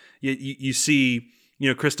 Like, you see,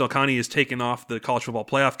 Chris Del Conte is taken off the College Football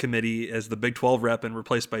Playoff Committee as the Big 12 rep and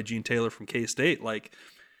replaced by Gene Taylor from K-State. Like,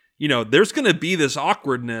 there's going to be this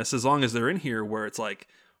awkwardness as long as they're in here, where it's like,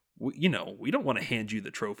 we don't want to hand you the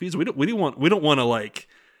trophies. We don't want to, like,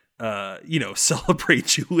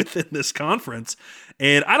 celebrate you within this conference.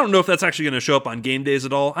 And I don't know if that's actually going to show up on game days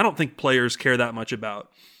at all. I don't think players care that much about.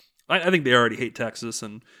 I think they already hate Texas,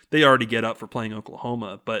 and they already get up for playing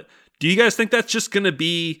Oklahoma. But do you guys think that's just going to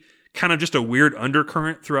be kind of just a weird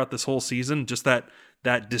undercurrent throughout this whole season, just that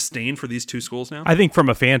disdain for these two schools now? I think from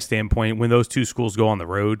a fan standpoint, when those two schools go on the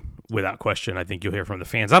road, without question, I think you'll hear from the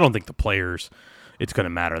fans. I don't think the players, it's going to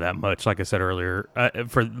matter that much. Like I said earlier,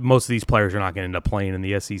 for most of these players are not going to end up playing in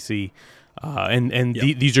the SEC.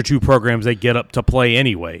 These are two programs they get up to play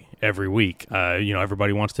anyway every week.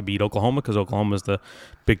 Everybody wants to beat Oklahoma because Oklahoma is the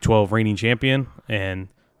Big 12 reigning champion, and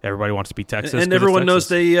everybody wants to beat Texas. And everyone knows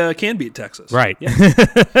they can beat Texas. Right. Yeah.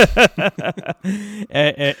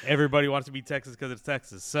 Everybody wants to beat Texas because it's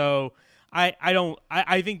Texas. So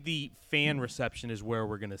I think the fan reception is where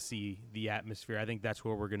we're going to see the atmosphere. I think that's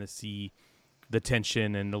where we're going to see the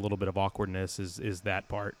tension and a little bit of awkwardness is that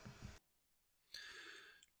part.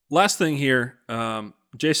 Last thing here,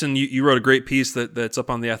 Jason, you wrote a great piece that's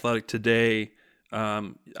up on The Athletic today.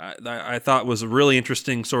 I thought was a really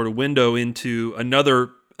interesting sort of window into another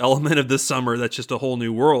element of this summer that's just a whole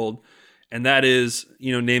new world, and that is,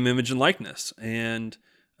 name, image, and likeness. And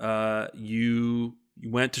you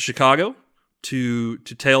went to Chicago to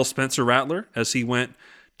tail Spencer Rattler as he went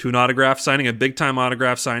to an autograph signing, a big-time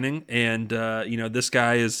autograph signing. And, this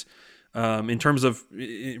guy is in terms of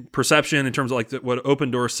perception, in terms of like what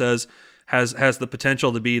Open Door says, has the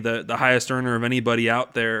potential to be the highest earner of anybody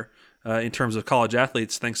out there in terms of college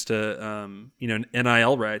athletes, thanks to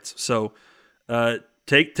NIL rights. So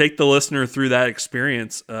take the listener through that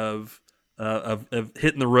experience of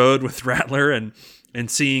hitting the road with Rattler and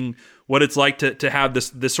seeing what it's like to have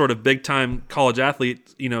this sort of big time college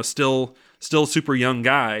athlete, still super young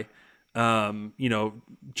guy,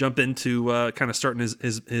 jump into kind of starting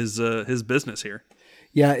his business here.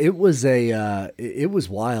 Yeah, it was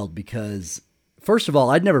wild because, first of all,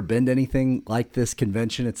 I'd never been to anything like this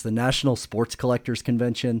convention. It's the National Sports Collectors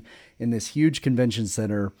Convention in this huge convention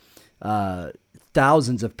center.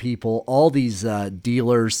 Thousands of people, all these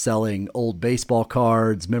dealers selling old baseball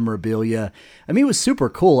cards, memorabilia. I mean, it was super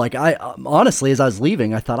cool. Like, I honestly, as I was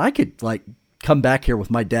leaving, I thought I could like come back here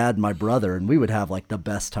with my dad and my brother, and we would have like the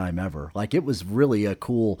best time ever. Like, it was really a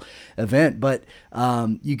cool event. But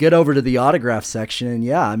you get over to the autograph section, and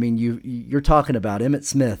yeah, I mean, you're talking about Emmitt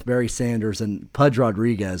Smith, Barry Sanders, and Pudge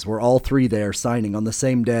Rodriguez were all three there signing on the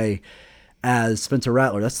same day as Spencer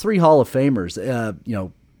Rattler. That's three Hall of Famers.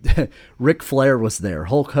 Ric Flair was there.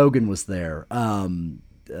 Hulk Hogan was there.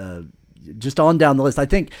 Just on down the list. I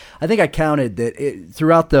think I counted that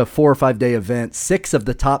throughout the 4 or 5 day event, 6 of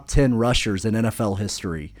the top 10 rushers in NFL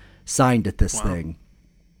history signed at this thing.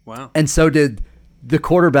 Wow. And so did the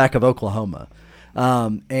quarterback of Oklahoma.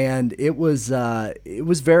 And it was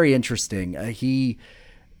very interesting. He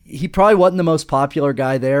probably wasn't the most popular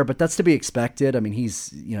guy there, but that's to be expected. I mean,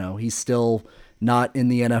 he's still not in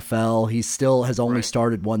the NFL. He still has only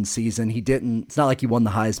started one season. It's not like he won the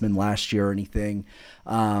Heisman last year or anything.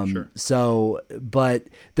 Sure. So, but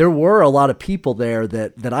there were a lot of people there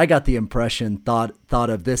that I got the impression thought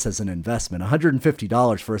of this as an investment.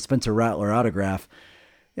 $150 for a Spencer Rattler autograph.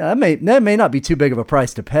 Yeah, that may not be too big of a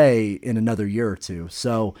price to pay in another year or two.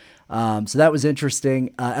 So that was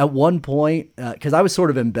interesting. At one point, because I was sort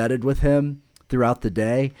of embedded with him throughout the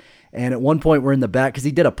day, and at one point we're in the back because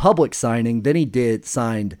he did a public signing. Then he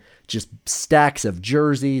signed just stacks of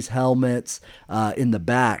jerseys, helmets in the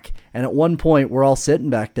back. And at one point we're all sitting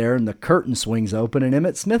back there and the curtain swings open and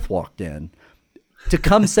Emmitt Smith walked in to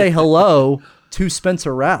come say hello to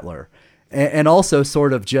Spencer Rattler and also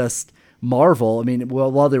sort of just marvel. I mean,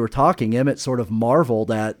 while they were talking, Emmitt sort of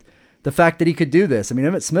marveled at the fact that he could do this. I mean,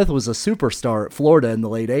 Emmitt Smith was a superstar at Florida in the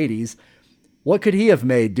late 80s. What could he have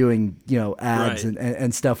made doing, ads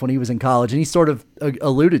and stuff when he was in college? And he sort of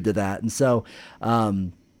alluded to that. And so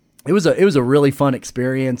it was a really fun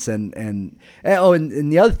experience. And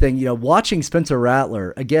the other thing, watching Spencer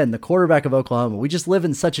Rattler, again, the quarterback of Oklahoma, we just live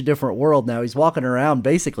in such a different world now. He's walking around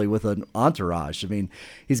basically with an entourage. I mean,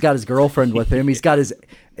 he's got his girlfriend with him. He's got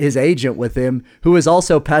his agent with him, who is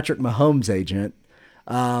also Patrick Mahomes' agent.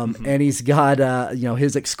 And he's got,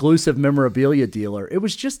 his exclusive memorabilia dealer. It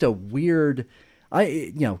was just a weird,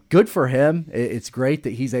 good for him. It's great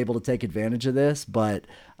that he's able to take advantage of this, but,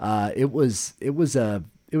 it was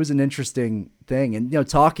an interesting thing. And,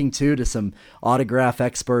 talking to some autograph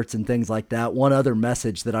experts and things like that. One other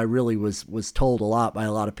message that I really was told a lot by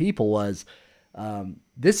a lot of people was,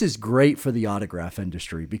 this is great for the autograph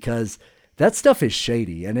industry because that stuff is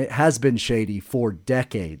shady, and it has been shady for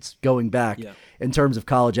decades going back in terms of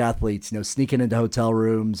college athletes, sneaking into hotel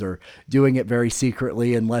rooms or doing it very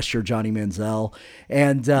secretly unless you're Johnny Manziel.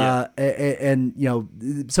 And,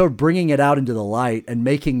 so bringing it out into the light and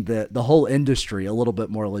making the whole industry a little bit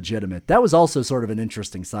more legitimate. That was also sort of an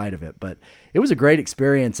interesting side of it, but it was a great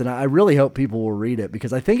experience. And I really hope people will read it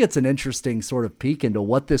because I think it's an interesting sort of peek into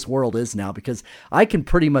what this world is now, because I can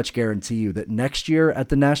pretty much guarantee you that next year at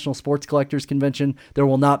the National Sports Collectors Convention, there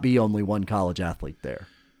will not be only one college athlete there.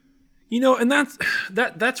 And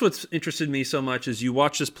that's what's interested me so much is you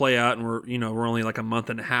watch this play out, and we're only like a month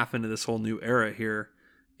and a half into this whole new era here.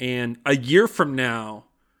 And a year from now,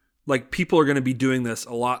 like, people are going to be doing this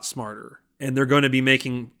a lot smarter, and they're going to be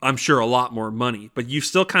making, I'm sure, a lot more money. But you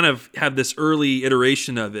still kind of have this early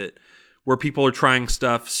iteration of it where people are trying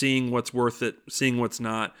stuff, seeing what's worth it, seeing what's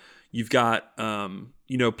not. You've got,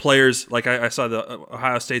 players like I saw the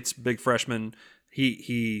Ohio State's big freshman.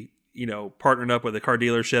 He partnered up with a car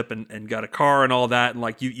dealership and got a car and all that. And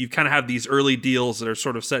like you kind of have these early deals that are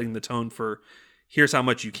sort of setting the tone for here's how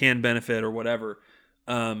much you can benefit or whatever.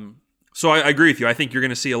 So I agree with you. I think you're going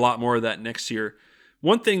to see a lot more of that next year.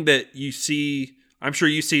 One thing that you see, I'm sure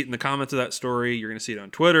you see it in the comments of that story. You're going to see it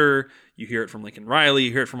on Twitter. You hear it from Lincoln Riley.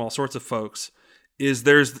 You hear it from all sorts of folks. Is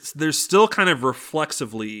there's still kind of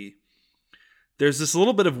reflexively, there's this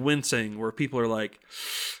little bit of wincing where people are like,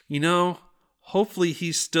 hopefully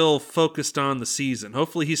he's still focused on the season.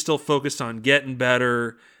 Hopefully he's still focused on getting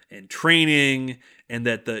better and training and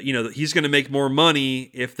that he's going to make more money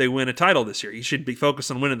if they win a title this year. He should be focused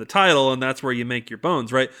on winning the title, and that's where you make your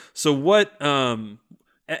bones, right? So what,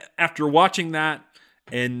 after watching that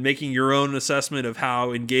and making your own assessment of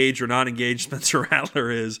how engaged or not engaged Spencer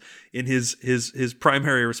Rattler is in his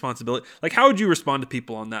primary responsibility, like how would you respond to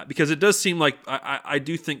people on that? Because it does seem like I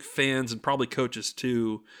do think fans and probably coaches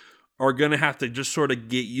too are going to have to just sort of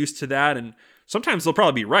get used to that, and sometimes they'll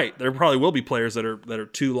probably be right. There probably will be players that are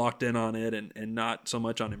too locked in on it and not so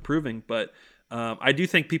much on improving. But I do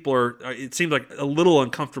think people are. It seems like a little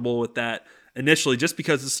uncomfortable with that initially, just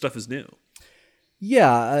because this stuff is new.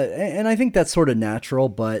 Yeah, and I think that's sort of natural.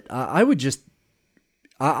 But I would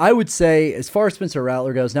say, as far as Spencer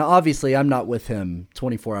Rattler goes, now obviously I'm not with him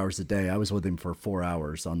 24 hours a day. I was with him for 4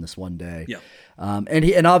 hours on this one day. Yeah.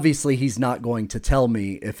 And obviously he's not going to tell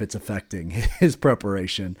me if it's affecting his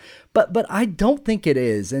preparation, but I don't think it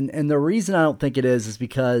is. And the reason I don't think it is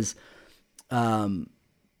because, I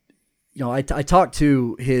talked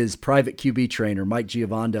to his private QB trainer, Mike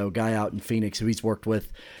Giovando, a guy out in Phoenix who he's worked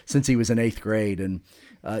with since he was in 8th grade. And,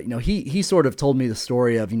 he sort of told me the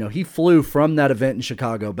story of, he flew from that event in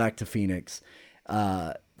Chicago back to Phoenix,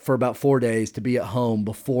 for about 4 days to be at home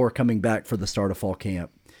before coming back for the start of fall camp.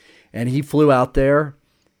 And he flew out there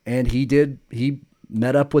and he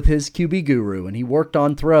met up with his QB guru and he worked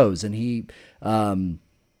on throws. And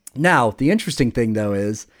now the interesting thing though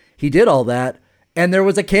is he did all that and there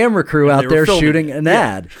was a camera crew out there shooting an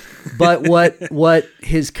ad. But what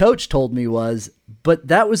his coach told me but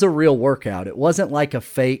that was a real workout. It wasn't like a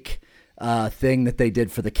fake thing that they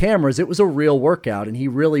did for the cameras. It was a real workout, and he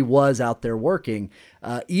really was out there working,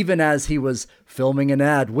 even as he was filming an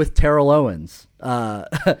ad with Terrell Owens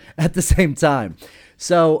at the same time.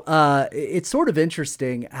 So it's sort of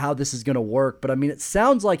interesting how this is going to work, but I mean, it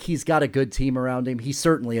sounds like he's got a good team around him. He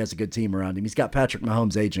certainly has a good team around him. He's got Patrick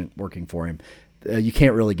Mahomes' agent working for him. You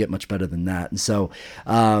can't really get much better than that. And so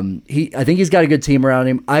I think he's got a good team around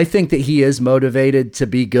him. I think that he is motivated to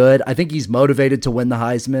be good. I think he's motivated to win the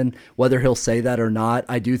Heisman, whether he'll say that or not.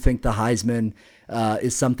 I do think the Heisman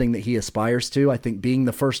is something that he aspires to. I think being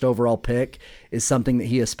the first overall pick is something that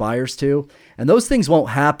he aspires to. And those things won't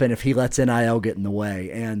happen if he lets NIL get in the way.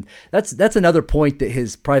 And that's another point that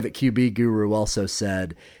his private QB guru also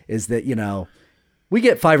said is that, we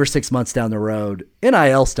get 5 or 6 months down the road,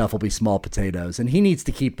 NIL stuff will be small potatoes, and he needs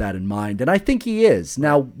to keep that in mind. And I think he is.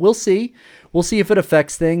 Now we'll see. We'll see if it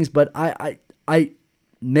affects things, but I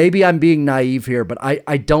maybe I'm being naive here, but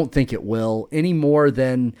I don't think it will any more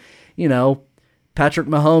than, Patrick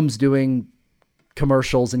Mahomes doing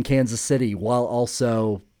commercials in Kansas City while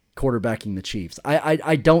also quarterbacking the Chiefs.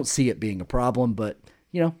 I don't see it being a problem, but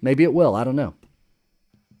maybe it will. I don't know.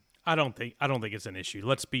 I don't think it's an issue.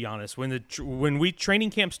 Let's be honest. When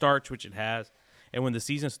training camp starts, which it has, and when the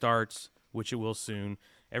season starts, which it will soon,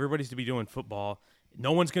 everybody's to be doing football.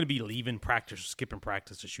 No one's going to be leaving practice or skipping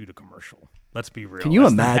practice to shoot a commercial. Let's be real. Can you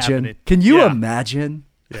imagine? Can you imagine?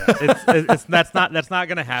 Yeah, that's not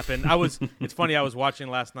going to happen. It's funny. I was watching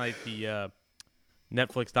last night the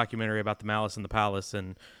Netflix documentary about the Malice in the Palace,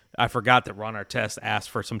 and I forgot that Ron Artest asked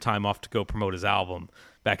for some time off to go promote his album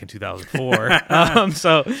back in 2004.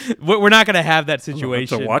 So we're not going to have that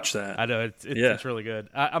situation. I'll have to watch that. I know it's really good.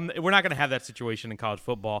 We're not going to have that situation in college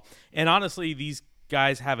football. And honestly, these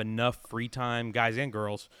guys have enough free time. Guys and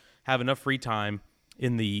girls have enough free time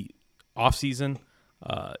in the off season.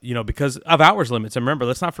 Because of hours limits. And remember,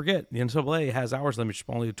 let's not forget the NCAA has hours limits,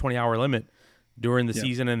 only a 20-hour limit during the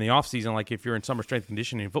season and the off season. Like if you're in summer strength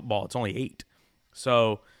conditioning in football, it's only 8.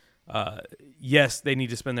 So yes, they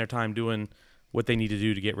need to spend their time doing what they need to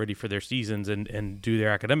do to get ready for their seasons and do their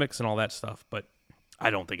academics and all that stuff. But I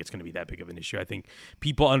don't think it's going to be that big of an issue. I think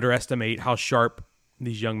people underestimate how sharp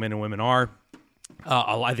these young men and women are.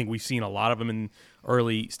 I think we've seen a lot of them in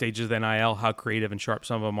early stages of NIL, how creative and sharp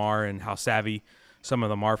some of them are and how savvy some of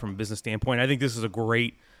them are from a business standpoint. I think this is a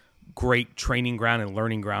great training ground and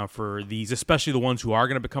learning ground for these, especially the ones who are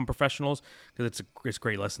going to become professionals, because it's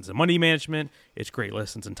great lessons in money management, it's great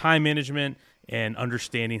lessons in time management, and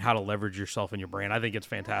understanding how to leverage yourself and your brand. I think it's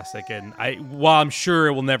fantastic. And while I'm sure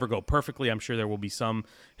it will never go perfectly, I'm sure there will be some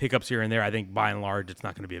hiccups here and there. I think by and large, it's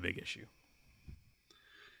not going to be a big issue.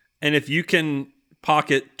 And if you can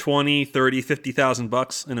pocket 20, 30, 50,000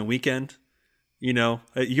 bucks in a weekend, you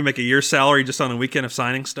can make a year's salary just on a weekend of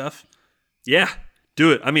signing stuff. Yeah,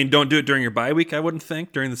 do it. I mean, don't do it during your bye week, I wouldn't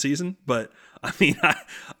think, during the season. But I mean,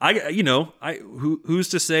 who's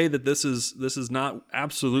to say that this is not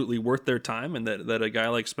absolutely worth their time, and that a guy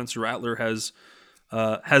like Spencer Rattler has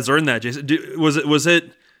earned that. Jason, was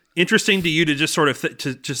it interesting to you to just sort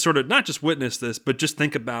of not just witness this, but just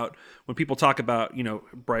think about when people talk about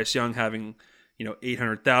Bryce Young having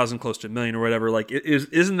 800,000, close to $1 million or whatever. Like,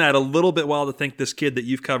 isn't that a little bit wild to think this kid that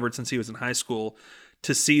you've covered since he was in high school,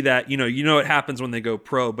 to see that, it happens when they go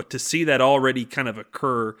pro, but to see that already kind of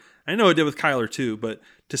occur. I know it did with Kyler too, but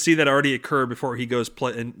to see that already occur before he goes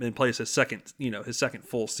play and plays his second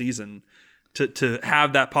full season, to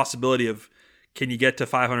have that possibility of, can you get to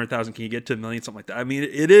 500,000? Can you get to $1 million? Something like that. I mean,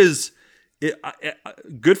 it is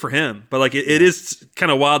good for him, but like it is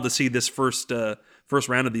kind of wild to see this first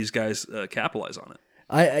round of these guys capitalize on it.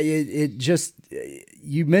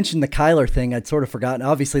 You mentioned the Kyler thing. I'd sort of forgotten.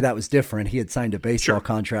 Obviously, that was different. He had signed a baseball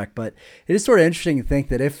contract, but it is sort of interesting to think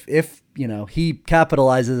that if he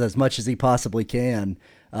capitalizes as much as he possibly can,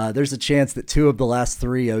 there's a chance that two of the last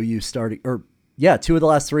three OU starting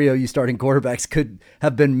quarterbacks could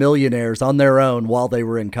have been millionaires on their own while they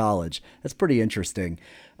were in college. That's pretty interesting.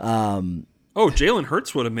 Jalen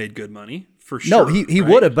Hurts would have made good money. For sure, no, he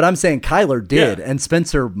right? would have, but I'm saying Kyler did, and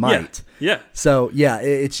Spencer might. Yeah. So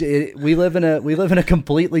we live in a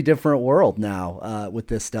completely different world now with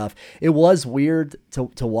this stuff. It was weird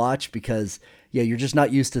to watch because you're just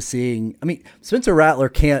not used to seeing. I mean, Spencer Rattler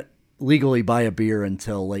can't legally buy a beer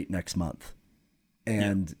until late next month,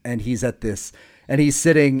 and he's at this, and he's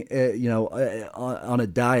sitting, on a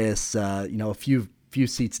dais, a few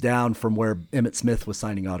seats down from where Emmitt Smith was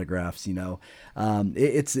signing autographs.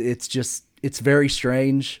 It's very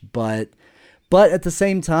strange, but at the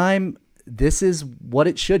same time, this is what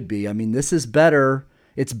it should be. I mean, this is better.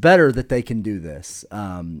 It's better that they can do this.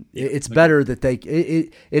 It's better that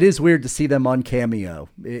it is weird to see them on Cameo.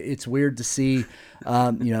 It's weird to see,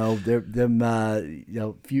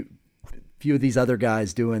 few of these other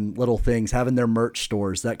guys doing little things, having their merch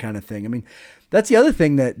stores, that kind of thing. I mean, that's the other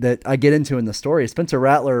thing that I get into in the story. Spencer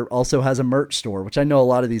Rattler also has a merch store, which I know a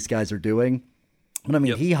lot of these guys are doing. But I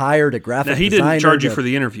mean, he hired a graphic designer. Now, he didn't charge you for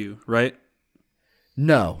the interview, right?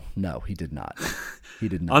 No, he did not. He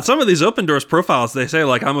did not. On some of these Open Doors profiles, they say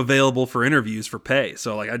like, I'm available for interviews for pay.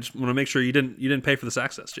 So like, I just want to make sure you didn't pay for this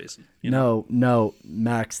access, Jason. No,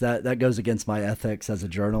 Max, that goes against my ethics as a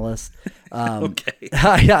journalist. Okay.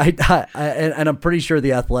 And I'm pretty sure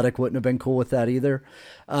the Athletic wouldn't have been cool with that either.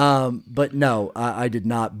 But no, I did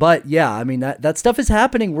not. But yeah, I mean, that stuff is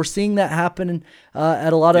happening. We're seeing that happen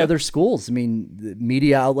at a lot of other schools. I mean, the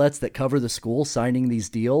media outlets that cover the school signing these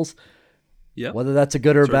deals. Yeah. Whether that's a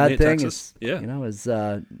good or Certainly bad thing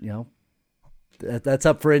that's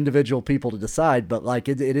up for individual people to decide. But like,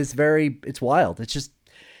 it's wild. It's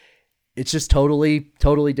just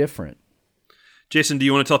totally different. Jason, do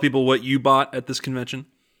you want to tell people what you bought at this convention?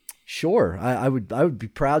 Sure. I would be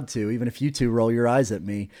proud to, even if you two roll your eyes at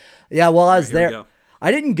me. Yeah. While I was there,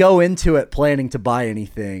 I didn't go into it planning to buy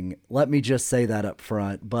anything. Let me just say that up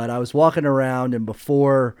front, but I was walking around, and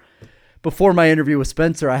before my interview with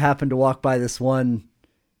Spencer, I happened to walk by this one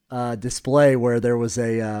display where there was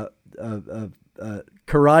a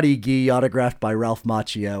karate gi autographed by Ralph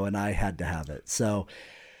Macchio, and I had to have it. So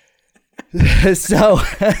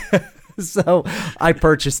I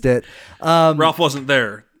purchased it. Ralph wasn't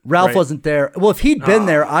there. Ralph wasn't there. Well, if he'd been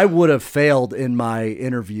there, I would have failed in my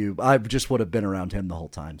interview. I just would have been around him the whole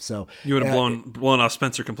time. So you would have blown off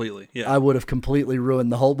Spencer completely. Yeah, I would have completely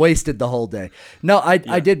wasted the whole day. No,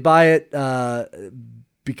 I did buy it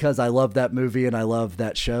because I love that movie and I love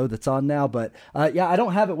that show that's on now. But I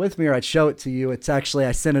don't have it with me, or I'd show it to you. It's actually,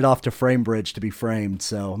 I sent it off to FrameBridge to be framed,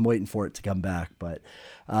 so I'm waiting for it to come back. But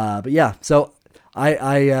yeah, so.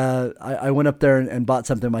 I went up there and bought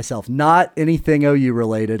something myself. Not anything OU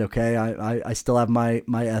related, okay? I still have my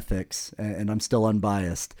ethics, and I'm still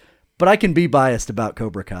unbiased. But I can be biased about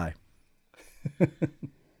Cobra Kai.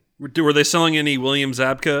 Were they selling any William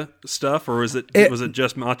Zabka stuff, or was it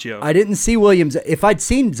just Macchio? I didn't see Williams. If I'd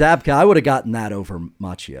seen Zabka, I would have gotten that over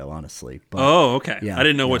Macchio, honestly. But, okay. Yeah, I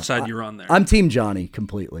didn't know which side you were on there. I'm Team Johnny,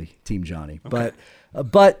 completely. Team Johnny. Okay.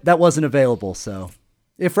 But that wasn't available, so...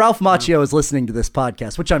 If Ralph Macchio is listening to this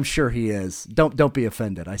podcast, which I'm sure he is, don't be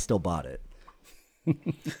offended. I still bought it.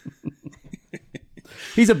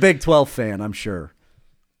 He's a Big 12 fan, I'm sure.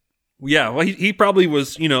 Yeah, well, he probably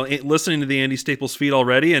was, listening to the Andy Staples feed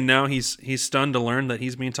already, and now he's stunned to learn that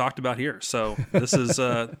he's being talked about here. So this is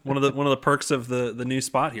one of the perks of the new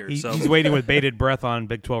spot here. He's waiting with bated breath on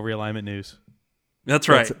Big 12 realignment news. That's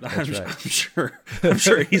right. I'm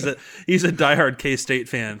sure he's a diehard K-State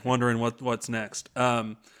fan, wondering what's next.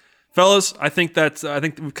 Fellas, I think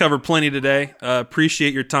we've covered plenty today.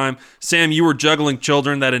 Appreciate your time. Sam, you were juggling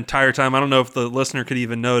children that entire time. I don't know if the listener could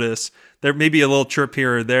even notice. There may be a little chirp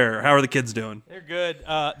here or there. How are the kids doing? They're good.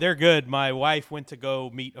 They're good. My wife went to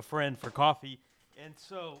go meet a friend for coffee, and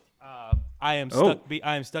so I am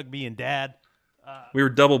stuck being dad. We were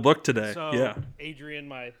double booked today. So yeah. Adrian,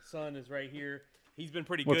 my son, is right here. He's been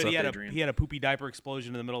pretty What's good. up, Adrian? He had a poopy diaper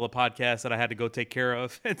explosion in the middle of the podcast that I had to go take care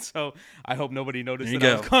of, and so I hope nobody noticed that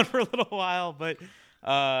I was gone for a little while. But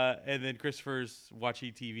and then Christopher's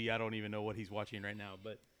watching TV. I don't even know what he's watching right now,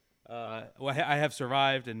 but I have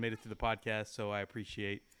survived and made it through the podcast, so I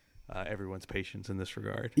appreciate everyone's patience in this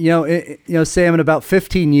regard. Sam, in about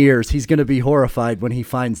 15 years, he's going to be horrified when he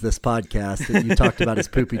finds this podcast that you talked about his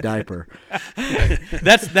poopy diaper.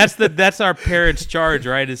 That's our parents' charge,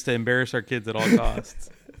 right? Is to embarrass our kids at all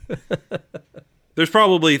costs. There's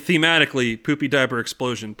probably thematically poopy diaper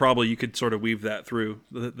explosion. Probably you could sort of weave that through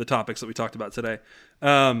the topics that we talked about today.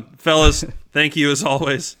 Fellas, thank you as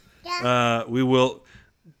always. Yeah. We will.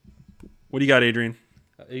 What do you got, Adrian?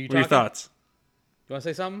 What are your thoughts? You want to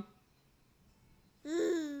say something?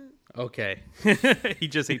 Okay. He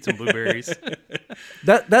just ate some blueberries.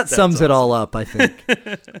 That sums it all up, I think.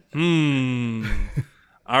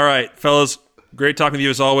 All right, fellas. Great talking with you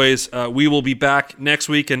as always. We will be back next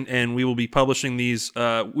week, and we will be publishing these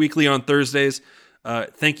weekly on Thursdays.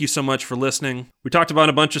 Thank you so much for listening. We talked about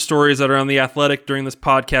a bunch of stories that are on The Athletic during this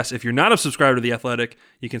podcast. If you're not a subscriber to The Athletic,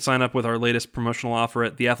 you can sign up with our latest promotional offer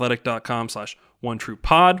at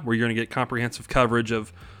theathletic.com/OneTruePod, where you're going to get comprehensive coverage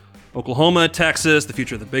of Oklahoma, Texas, the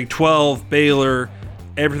future of the Big 12, Baylor,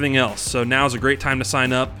 everything else. So now's a great time to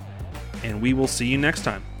sign up, and we will see you next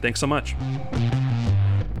time. Thanks so much.